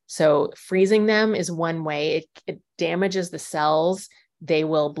 So freezing them is one way. It damages the cells. They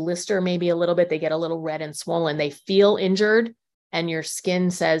will blister maybe a little bit. They get a little red and swollen. They feel injured, and your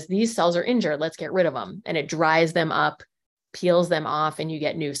skin says, these cells are injured, let's get rid of them. And it dries them up, peels them off, and you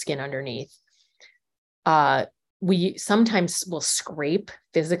get new skin underneath. We sometimes will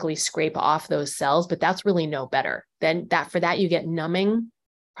physically scrape off those cells, but that's really no better. Then for that, you get numbing,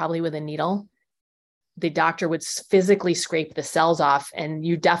 probably with a needle. The doctor would physically scrape the cells off, and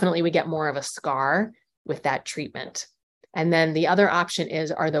you definitely would get more of a scar with that treatment. And then the other option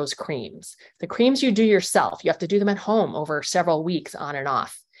are those creams. The creams you do yourself, you have to do them at home over several weeks on and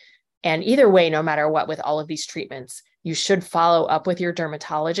off. And either way, no matter what, with all of these treatments, you should follow up with your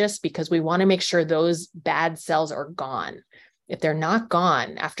dermatologist, because we want to make sure those bad cells are gone. If they're not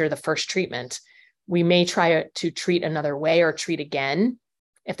gone after the first treatment, we may try to treat another way or treat again.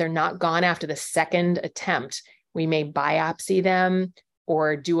 If they're not gone after the second attempt, we may biopsy them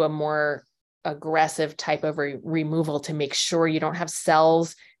or do a more aggressive type of removal to make sure you don't have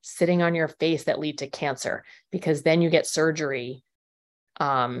cells sitting on your face that lead to cancer, because then you get surgery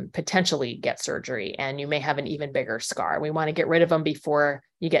potentially get surgery, and you may have an even bigger scar. We want to get rid of them before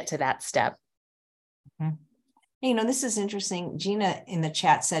you get to that step. Mm-hmm. You know, this is interesting. Gina in the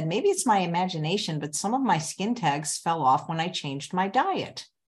chat said, maybe it's my imagination, but some of my skin tags fell off when I changed my diet.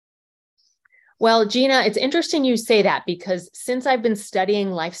 Well, Gina, it's interesting you say that, because since I've been studying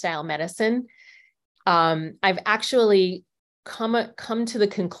lifestyle medicine, I've actually come to the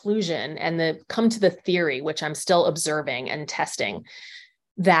conclusion and come to the theory, which I'm still observing and testing,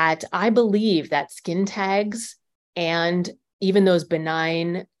 that I believe that skin tags and even those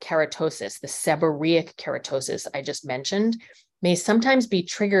benign keratosis, the seborrheic keratosis I just mentioned, may sometimes be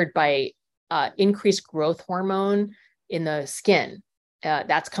triggered by increased growth hormone in the skin.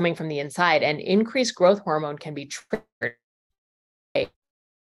 That's coming from the inside, and increased growth hormone can be triggered by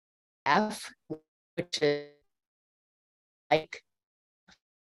F, which is like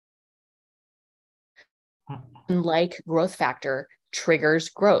growth factor triggers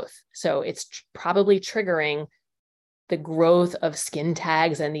growth. So it's probably triggering the growth of skin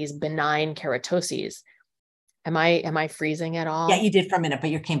tags and these benign keratoses. Am I freezing at all? Yeah, you did for a minute, but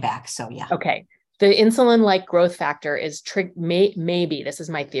you came back. So yeah. Okay. The insulin-like growth factor is maybe, this is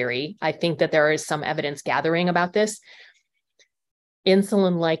my theory, I think that there is some evidence gathering about this,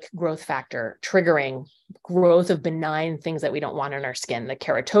 insulin-like growth factor triggering growth of benign things that we don't want in our skin, the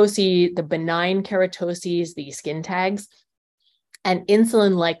keratoses, the benign keratoses, the skin tags. And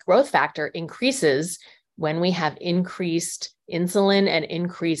insulin-like growth factor increases when we have increased insulin and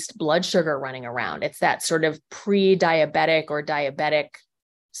increased blood sugar running around. It's that sort of pre-diabetic or diabetic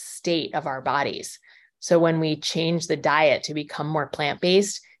state of our bodies. So when we change the diet to become more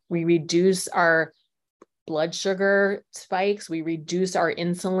plant-based, we reduce our blood sugar spikes, we reduce our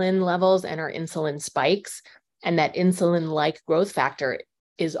insulin levels and our insulin spikes, and that insulin-like growth factor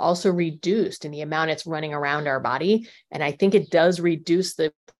is also reduced in the amount it's running around our body. And I think it does reduce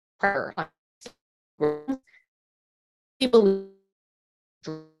the pressure on people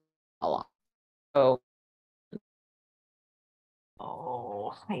a lot. So,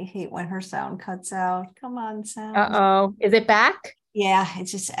 oh, I hate when her sound cuts out. Come on, sound. Uh-oh. Is it back? Yeah,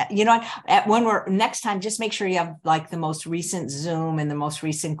 it's just, you know, when we're next time, just make sure you have like the most recent Zoom and the most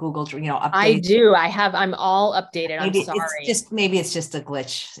recent Google, you know, updates. I do. I'm all updated. Maybe I'm sorry. maybe it's just a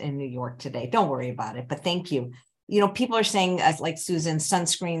glitch in New York today. Don't worry about it, but thank you. You know, people are saying, like Susan,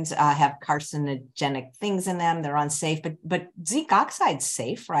 sunscreens have carcinogenic things in them. They're unsafe, but zinc oxide's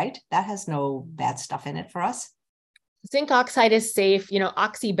safe, right? That has no bad stuff in it for us. Zinc oxide is safe. You know,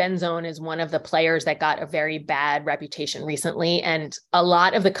 oxybenzone is one of the players that got a very bad reputation recently. And a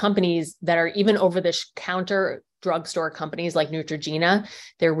lot of the companies that are even over the counter drugstore companies like Neutrogena,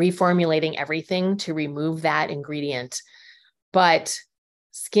 they're reformulating everything to remove that ingredient. But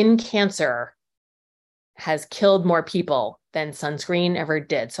skin cancer has killed more people than sunscreen ever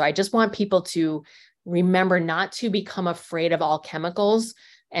did. So I just want people to remember not to become afraid of all chemicals.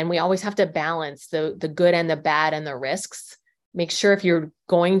 And we always have to balance the good and the bad and the risks. Make sure if you're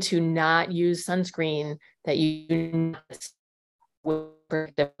going to not use sunscreen that you with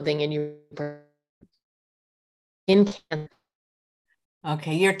clothing and you in cancer.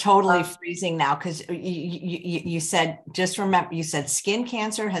 Okay, you're totally freezing now because you said, just remember, you said skin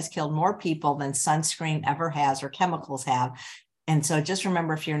cancer has killed more people than sunscreen ever has or chemicals have. And so just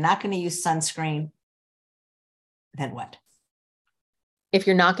remember, if you're not going to use sunscreen, then what? If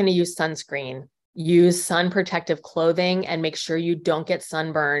you're not going to use sunscreen, use sun protective clothing and make sure you don't get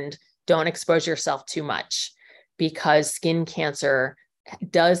sunburned. Don't expose yourself too much, because skin cancer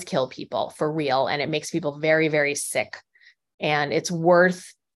does kill people for real. And it makes people very, very sick. And it's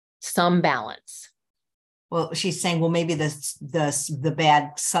worth some balance. Well, she's saying, well, maybe the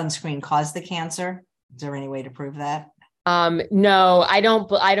bad sunscreen caused the cancer. Is there any way to prove that? No, I don't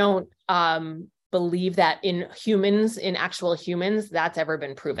believe that in humans, in actual humans, that's ever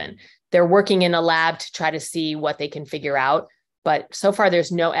been proven. They're working in a lab to try to see what they can figure out. But so far,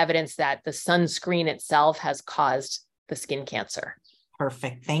 there's no evidence that the sunscreen itself has caused the skin cancer.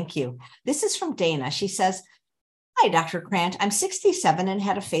 Perfect. Thank you. This is from Dana. She says, hi, Dr. Krant. I'm 67 and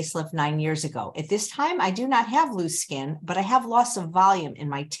had a facelift 9 years ago. At this time, I do not have loose skin, but I have loss of volume in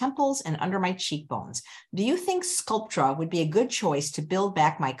my temples and under my cheekbones. Do you think Sculptra would be a good choice to build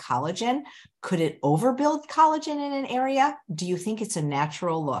back my collagen? Could it overbuild collagen in an area? Do you think it's a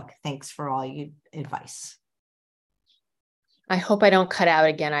natural look? Thanks for all your advice. I hope I don't cut out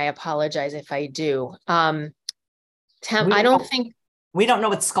again. I apologize if I do. I don't think... We don't know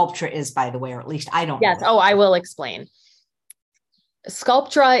what Sculptra is, by the way, or at least I don't. Yes. know. Oh, I will explain.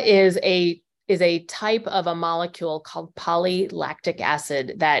 Sculptra is a type of a molecule called polylactic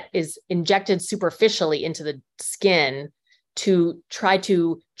acid that is injected superficially into the skin to try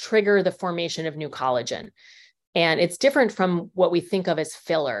to trigger the formation of new collagen. And it's different from what we think of as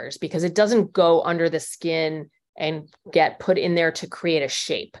fillers because it doesn't go under the skin and get put in there to create a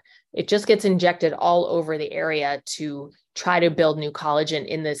shape. It just gets injected all over the area to try to build new collagen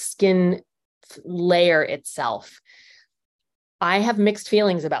in the skin layer itself. I have mixed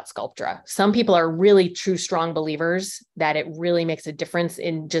feelings about Sculptra. Some people are really true, strong believers that it really makes a difference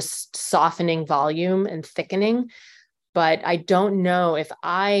in just softening volume and thickening. But I don't know if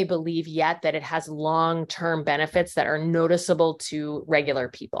I believe yet that it has long-term benefits that are noticeable to regular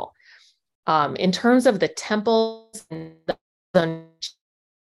people. In terms of the temples, I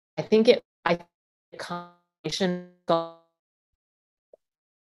think combination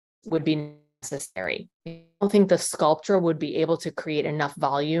would be necessary. I don't think the Sculptra would be able to create enough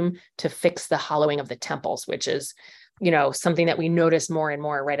volume to fix the hollowing of the temples, which is, something that we notice more and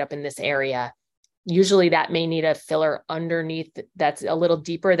more right up in this area. Usually that may need a filler underneath that's a little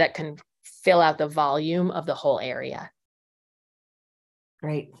deeper that can fill out the volume of the whole area.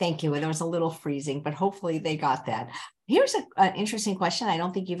 Great. Thank you. And there was a little freezing, but hopefully they got that. Here's an interesting question I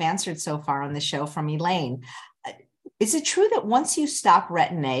don't think you've answered so far on the show from Elaine. Is it true that once you stop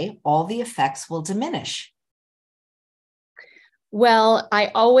Retin-A, all the effects will diminish? Well, I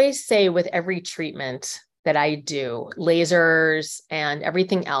always say with every treatment that I do, lasers and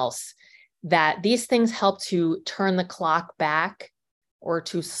everything else, that these things help to turn the clock back or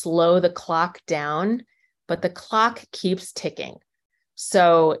to slow the clock down, but the clock keeps ticking.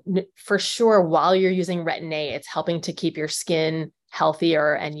 So for sure, while you're using Retin-A, it's helping to keep your skin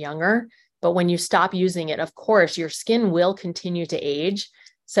healthier and younger. But when you stop using it, of course, your skin will continue to age.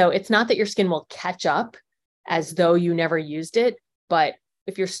 So it's not that your skin will catch up as though you never used it, but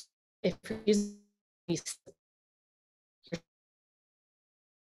if you're using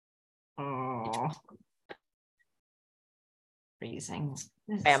freezing.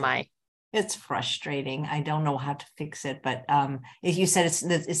 am I? It's frustrating. I don't know how to fix it, but if you said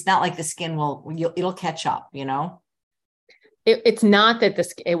it's not like the skin it'll catch up, It's not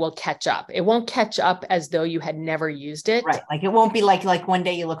that it will catch up. It won't catch up as though you had never used it. Right. Like it won't be like one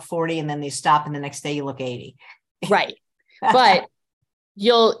day you look 40 and then they stop and the next day you look 80. Right. But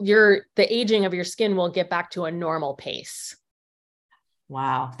the aging of your skin will get back to a normal pace.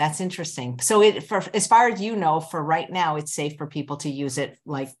 Wow, that's interesting. So as far as for right now, it's safe for people to use it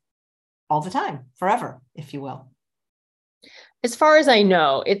like all the time, forever, if you will. As far as I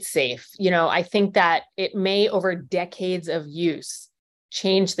know, it's safe. I think that it may, over decades of use,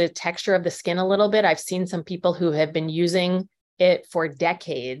 change the texture of the skin a little bit. I've seen some people who have been using it for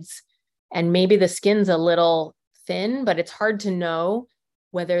decades, and maybe the skin's a little thin, but it's hard to know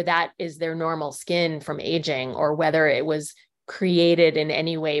whether that is their normal skin from aging or whether it was created in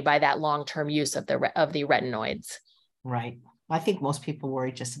any way by that long-term use of the retinoids. Right. I think most people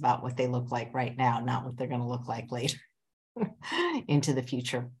worry just about what they look like right now, not what they're going to look like later into the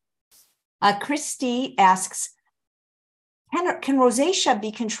future. Christy asks, can rosacea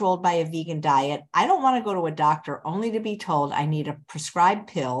be controlled by a vegan diet? I don't want to go to a doctor only to be told I need a prescribed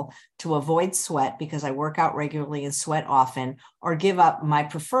pill to avoid sweat because I work out regularly and sweat often, or give up my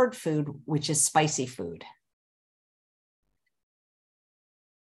preferred food, which is spicy food.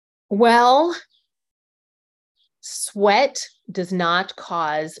 Well, sweat does not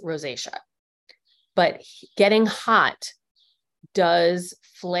cause rosacea, but getting hot does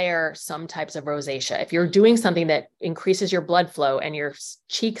flare some types of rosacea. If you're doing something that increases your blood flow and your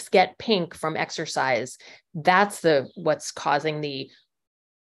cheeks get pink from exercise, that's what's causing the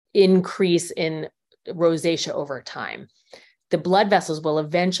increase in rosacea over time. The blood vessels will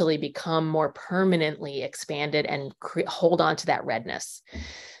eventually become more permanently expanded and hold on to that redness.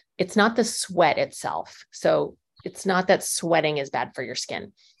 It's not the sweat itself. So it's not that sweating is bad for your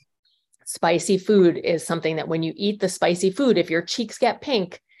skin. Spicy food is something that when you eat the spicy food, if your cheeks get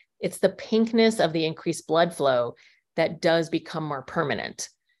pink, it's the pinkness of the increased blood flow that does become more permanent.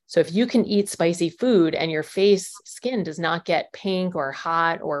 So if you can eat spicy food and your skin does not get pink or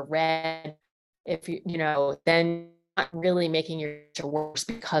hot or red, if then you're not really making your worse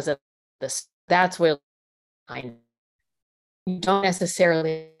because of this. That's where you don't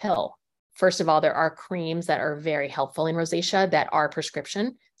necessarily pill. First of all, there are creams that are very helpful in rosacea that are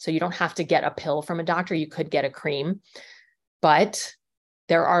prescription. So you don't have to get a pill from a doctor. You could get a cream, but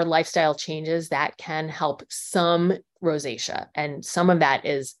there are lifestyle changes that can help some rosacea. And some of that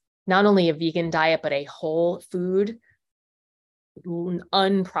is not only a vegan diet, but a whole food,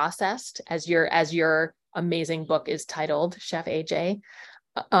 unprocessed, as your amazing book is titled, Chef AJ,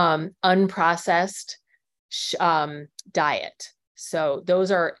 unprocessed diet. So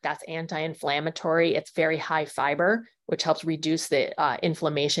that's anti-inflammatory. It's very high fiber, which helps reduce the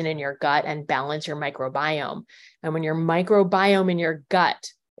inflammation in your gut and balance your microbiome. And when your microbiome in your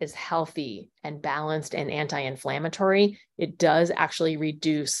gut is healthy and balanced and anti-inflammatory, it does actually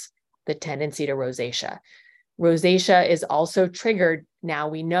reduce the tendency to rosacea. Rosacea is also triggered, now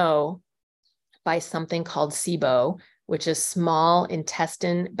we know, by something called SIBO, which is small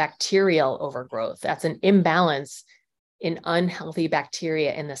intestine bacterial overgrowth. That's an imbalance in unhealthy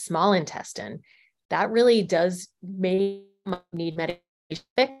bacteria in the small intestine. That really does may need medication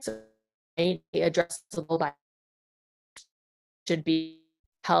fix, may be addressable by, should be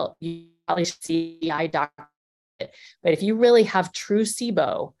help. You probably should see the eye doctor. But if you really have true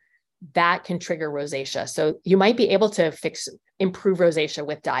SIBO, that can trigger rosacea. So you might be able to improve rosacea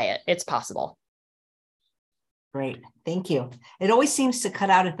with diet. It's possible. Great. Thank you. It always seems to cut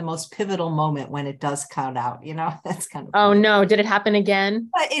out at the most pivotal moment when it does cut out, that's kind of funny. Oh no, did it happen again?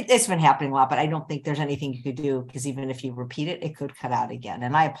 It's been happening a lot, but I don't think there's anything you could do, because even if you repeat it, it could cut out again.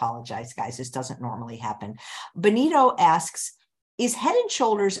 And I apologize, guys. This doesn't normally happen. Benito asks, is Head and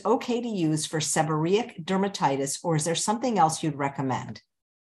Shoulders okay to use for seborrheic dermatitis, or is there something else you'd recommend?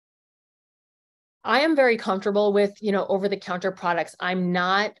 I am very comfortable with, over-the-counter products. I'm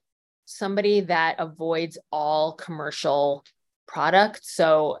not somebody that avoids all commercial products.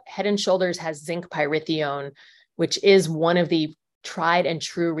 So Head and Shoulders has zinc pyrithione, which is one of the tried and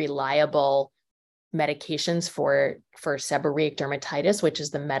true reliable medications for seborrheic dermatitis, which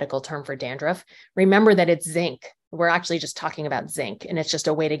is the medical term for dandruff. Remember that it's zinc. We're actually just talking about zinc, and it's just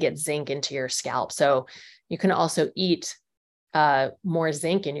a way to get zinc into your scalp. So you can also eat more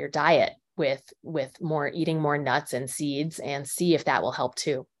zinc in your diet with eating more nuts and seeds, and see if that will help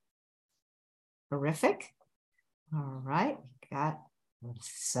too. Terrific. All right. Got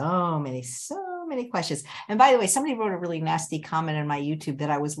so many questions. And by the way, somebody wrote a really nasty comment in my YouTube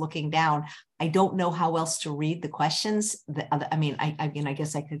that I was looking down. I don't know how else to read the questions. I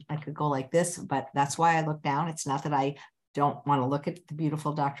guess I could go like this, but that's why I look down. It's not that I don't want to look at the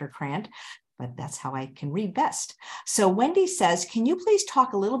beautiful Dr. Krant, but that's how I can read best. So Wendy says, can you please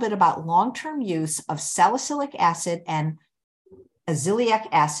talk a little bit about long-term use of salicylic acid and azelaic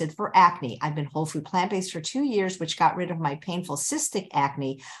acid for acne? I've been whole food plant-based for 2 years, which got rid of my painful cystic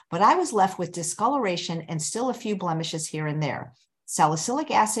acne, but I was left with discoloration and still a few blemishes here and there.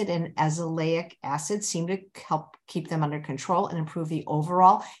 Salicylic acid and azelaic acid seem to help keep them under control and improve the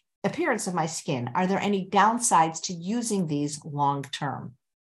overall appearance of my skin. Are there any downsides to using these long-term?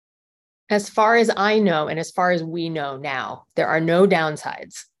 As far as I know, and as far as we know now, there are no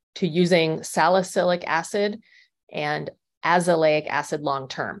downsides to using salicylic acid and azelaic acid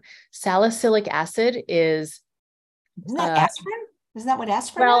long-term. Salicylic acid is... Isn't that aspirin? Isn't that what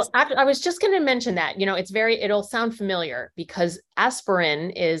aspirin is? Well, I was just going to mention that, it'll sound familiar, because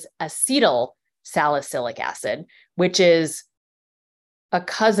aspirin is acetyl salicylic acid, which is a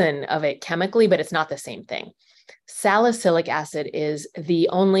cousin of it chemically, but it's not the same thing. Salicylic acid is the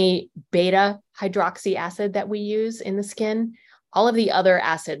only beta hydroxy acid that we use in the skin. All of the other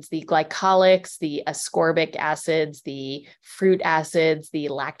acids, the glycolics, the ascorbic acids, the fruit acids, the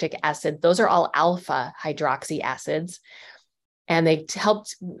lactic acid, those are all alpha hydroxy acids. And they help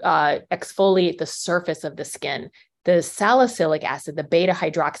exfoliate the surface of the skin. The salicylic acid, the beta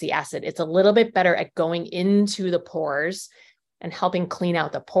hydroxy acid, it's a little bit better at going into the pores and helping clean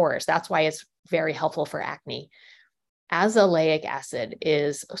out the pores. That's why it's very helpful for acne. Azelaic acid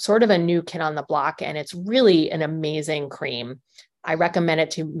is sort of a new kid on the block, and it's really an amazing cream. I recommend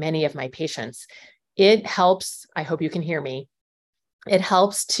it to many of my patients. It helps, I hope you can hear me, it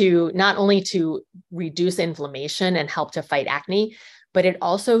helps to not only to reduce inflammation and help to fight acne, but it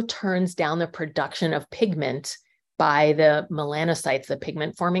also turns down the production of pigment by the melanocytes, the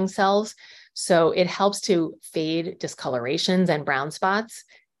pigment forming cells. So it helps to fade discolorations and brown spots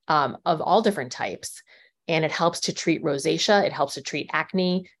of all different types. And it helps to treat rosacea. It helps to treat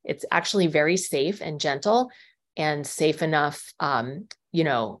acne. It's actually very safe and gentle, and safe enough,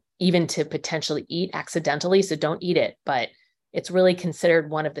 even to potentially eat accidentally. So don't eat it, but it's really considered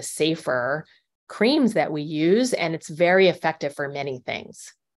one of the safer creams that we use. And it's very effective for many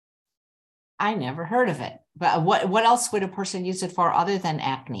things. I never heard of it, but what else would a person use it for other than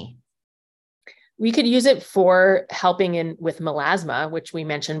acne? We could use it for helping with melasma, which we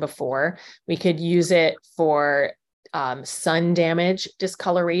mentioned before. We could use it for sun damage,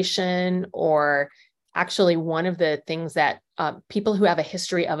 discoloration, or actually one of the things that people who have a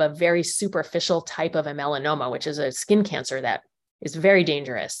history of a very superficial type of a melanoma, which is a skin cancer that is very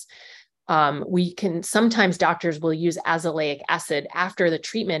dangerous. Sometimes doctors will use azelaic acid after the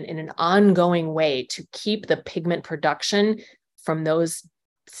treatment in an ongoing way to keep the pigment production from those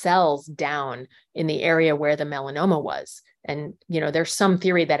cells down in the area where the melanoma was. And, there's some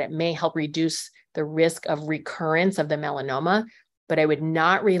theory that it may help reduce the risk of recurrence of the melanoma, but I would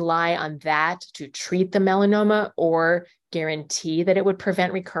not rely on that to treat the melanoma or guarantee that it would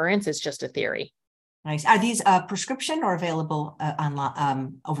prevent recurrence. It's just a theory. Nice. Are these prescription or available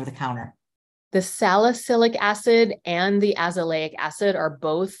online, over the counter? The salicylic acid and the azelaic acid are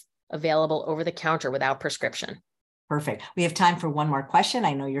both available over the counter without prescription. Perfect. We have time for one more question.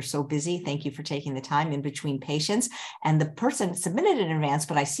 I know you're so busy. Thank you for taking the time in between patients. And the person submitted in advance,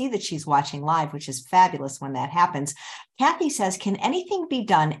 but I see that she's watching live, which is fabulous when that happens. Kathy says, can anything be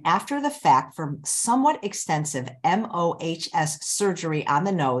done after the fact for somewhat extensive MOHS surgery on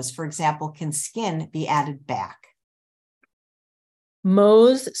the nose? For example, can skin be added back?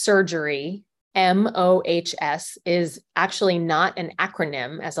 Mohs surgery, MOHS, is actually not an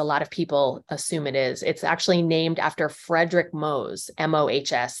acronym, as a lot of people assume it is. It's actually named after Frederick Mohs,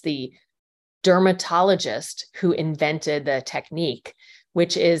 MOHS, the dermatologist who invented the technique,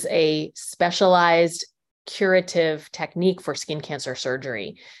 which is a specialized curative technique for skin cancer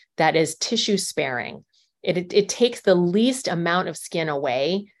surgery that is tissue sparing. It takes the least amount of skin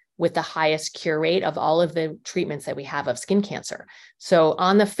away with the highest cure rate of all of the treatments that we have of skin cancer. So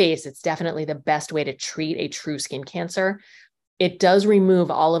on the face, it's definitely the best way to treat a true skin cancer. It does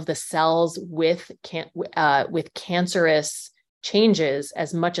remove all of the cells with cancerous changes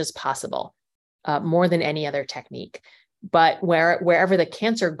as much as possible, more than any other technique. But wherever the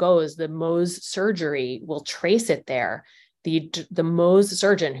cancer goes, the Mohs surgery will trace it there. The Mohs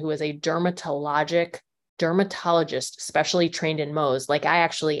surgeon, who is a dermatologist, specially trained in Mohs, like I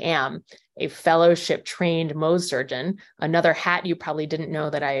actually am, a fellowship trained Mohs surgeon, another hat you probably didn't know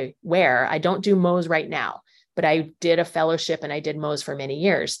that I wear. I don't do Mohs right now, but I did a fellowship and I did Mohs for many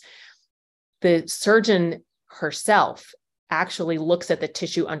years. The surgeon herself actually looks at the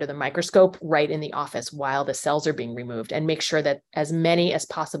tissue under the microscope right in the office while the cells are being removed and make sure that as many as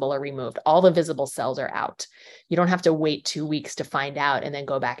possible are removed. All the visible cells are out. You don't have to wait 2 weeks to find out and then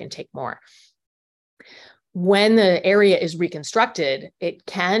go back and take more. When the area is reconstructed, it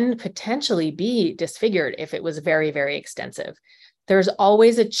can potentially be disfigured if it was very, very extensive. There's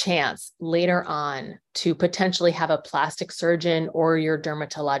always a chance later on to potentially have a plastic surgeon or your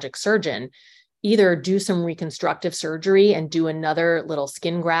dermatologic surgeon either do some reconstructive surgery and do another little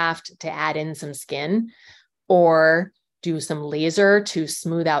skin graft to add in some skin, or do some laser to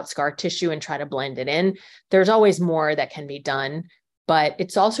smooth out scar tissue and try to blend it in. There's always more that can be done. But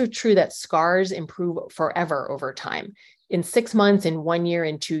it's also true that scars improve forever over time. In 6 months, in 1 year,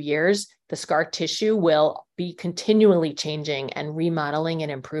 in 2 years, the scar tissue will be continually changing and remodeling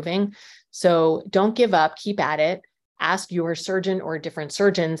and improving. So don't give up, keep at it. Ask your surgeon or different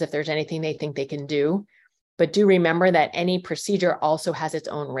surgeons if there's anything they think they can do. But do remember that any procedure also has its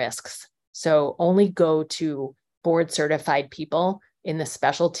own risks. So only go to board certified people in the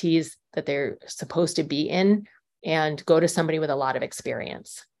specialties that they're supposed to be in, and go to somebody with a lot of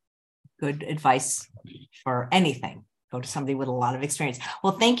experience. Good advice for anything. Go to somebody with a lot of experience.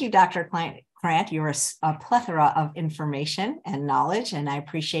 Well, thank you, Dr. Krant. You're a plethora of information and knowledge, and I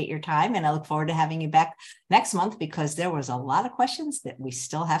appreciate your time. And I look forward to having you back next month because there was a lot of questions that we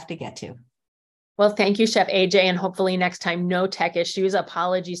still have to get to. Well, thank you, Chef AJ. And hopefully next time, no tech issues.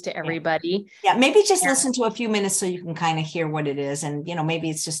 Apologies to everybody. Yeah, maybe just listen to a few minutes so you can kind of hear what it is. And,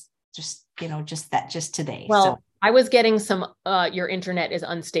 maybe it's just today. Well, so. I was getting some, your internet is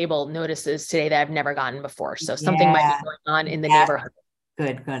unstable notices today that I've never gotten before. So something might be going on in the neighborhood.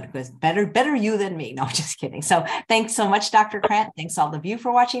 Good. Better you than me. No, just kidding. So thanks so much, Dr. Krant. Thanks all of you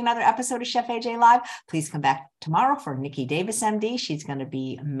for watching another episode of Chef AJ Live. Please come back tomorrow for Nikki Davis, MD. She's going to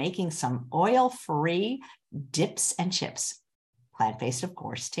be making some oil-free dips and chips. Plant-based, of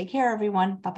course. Take care, everyone. Bye-bye.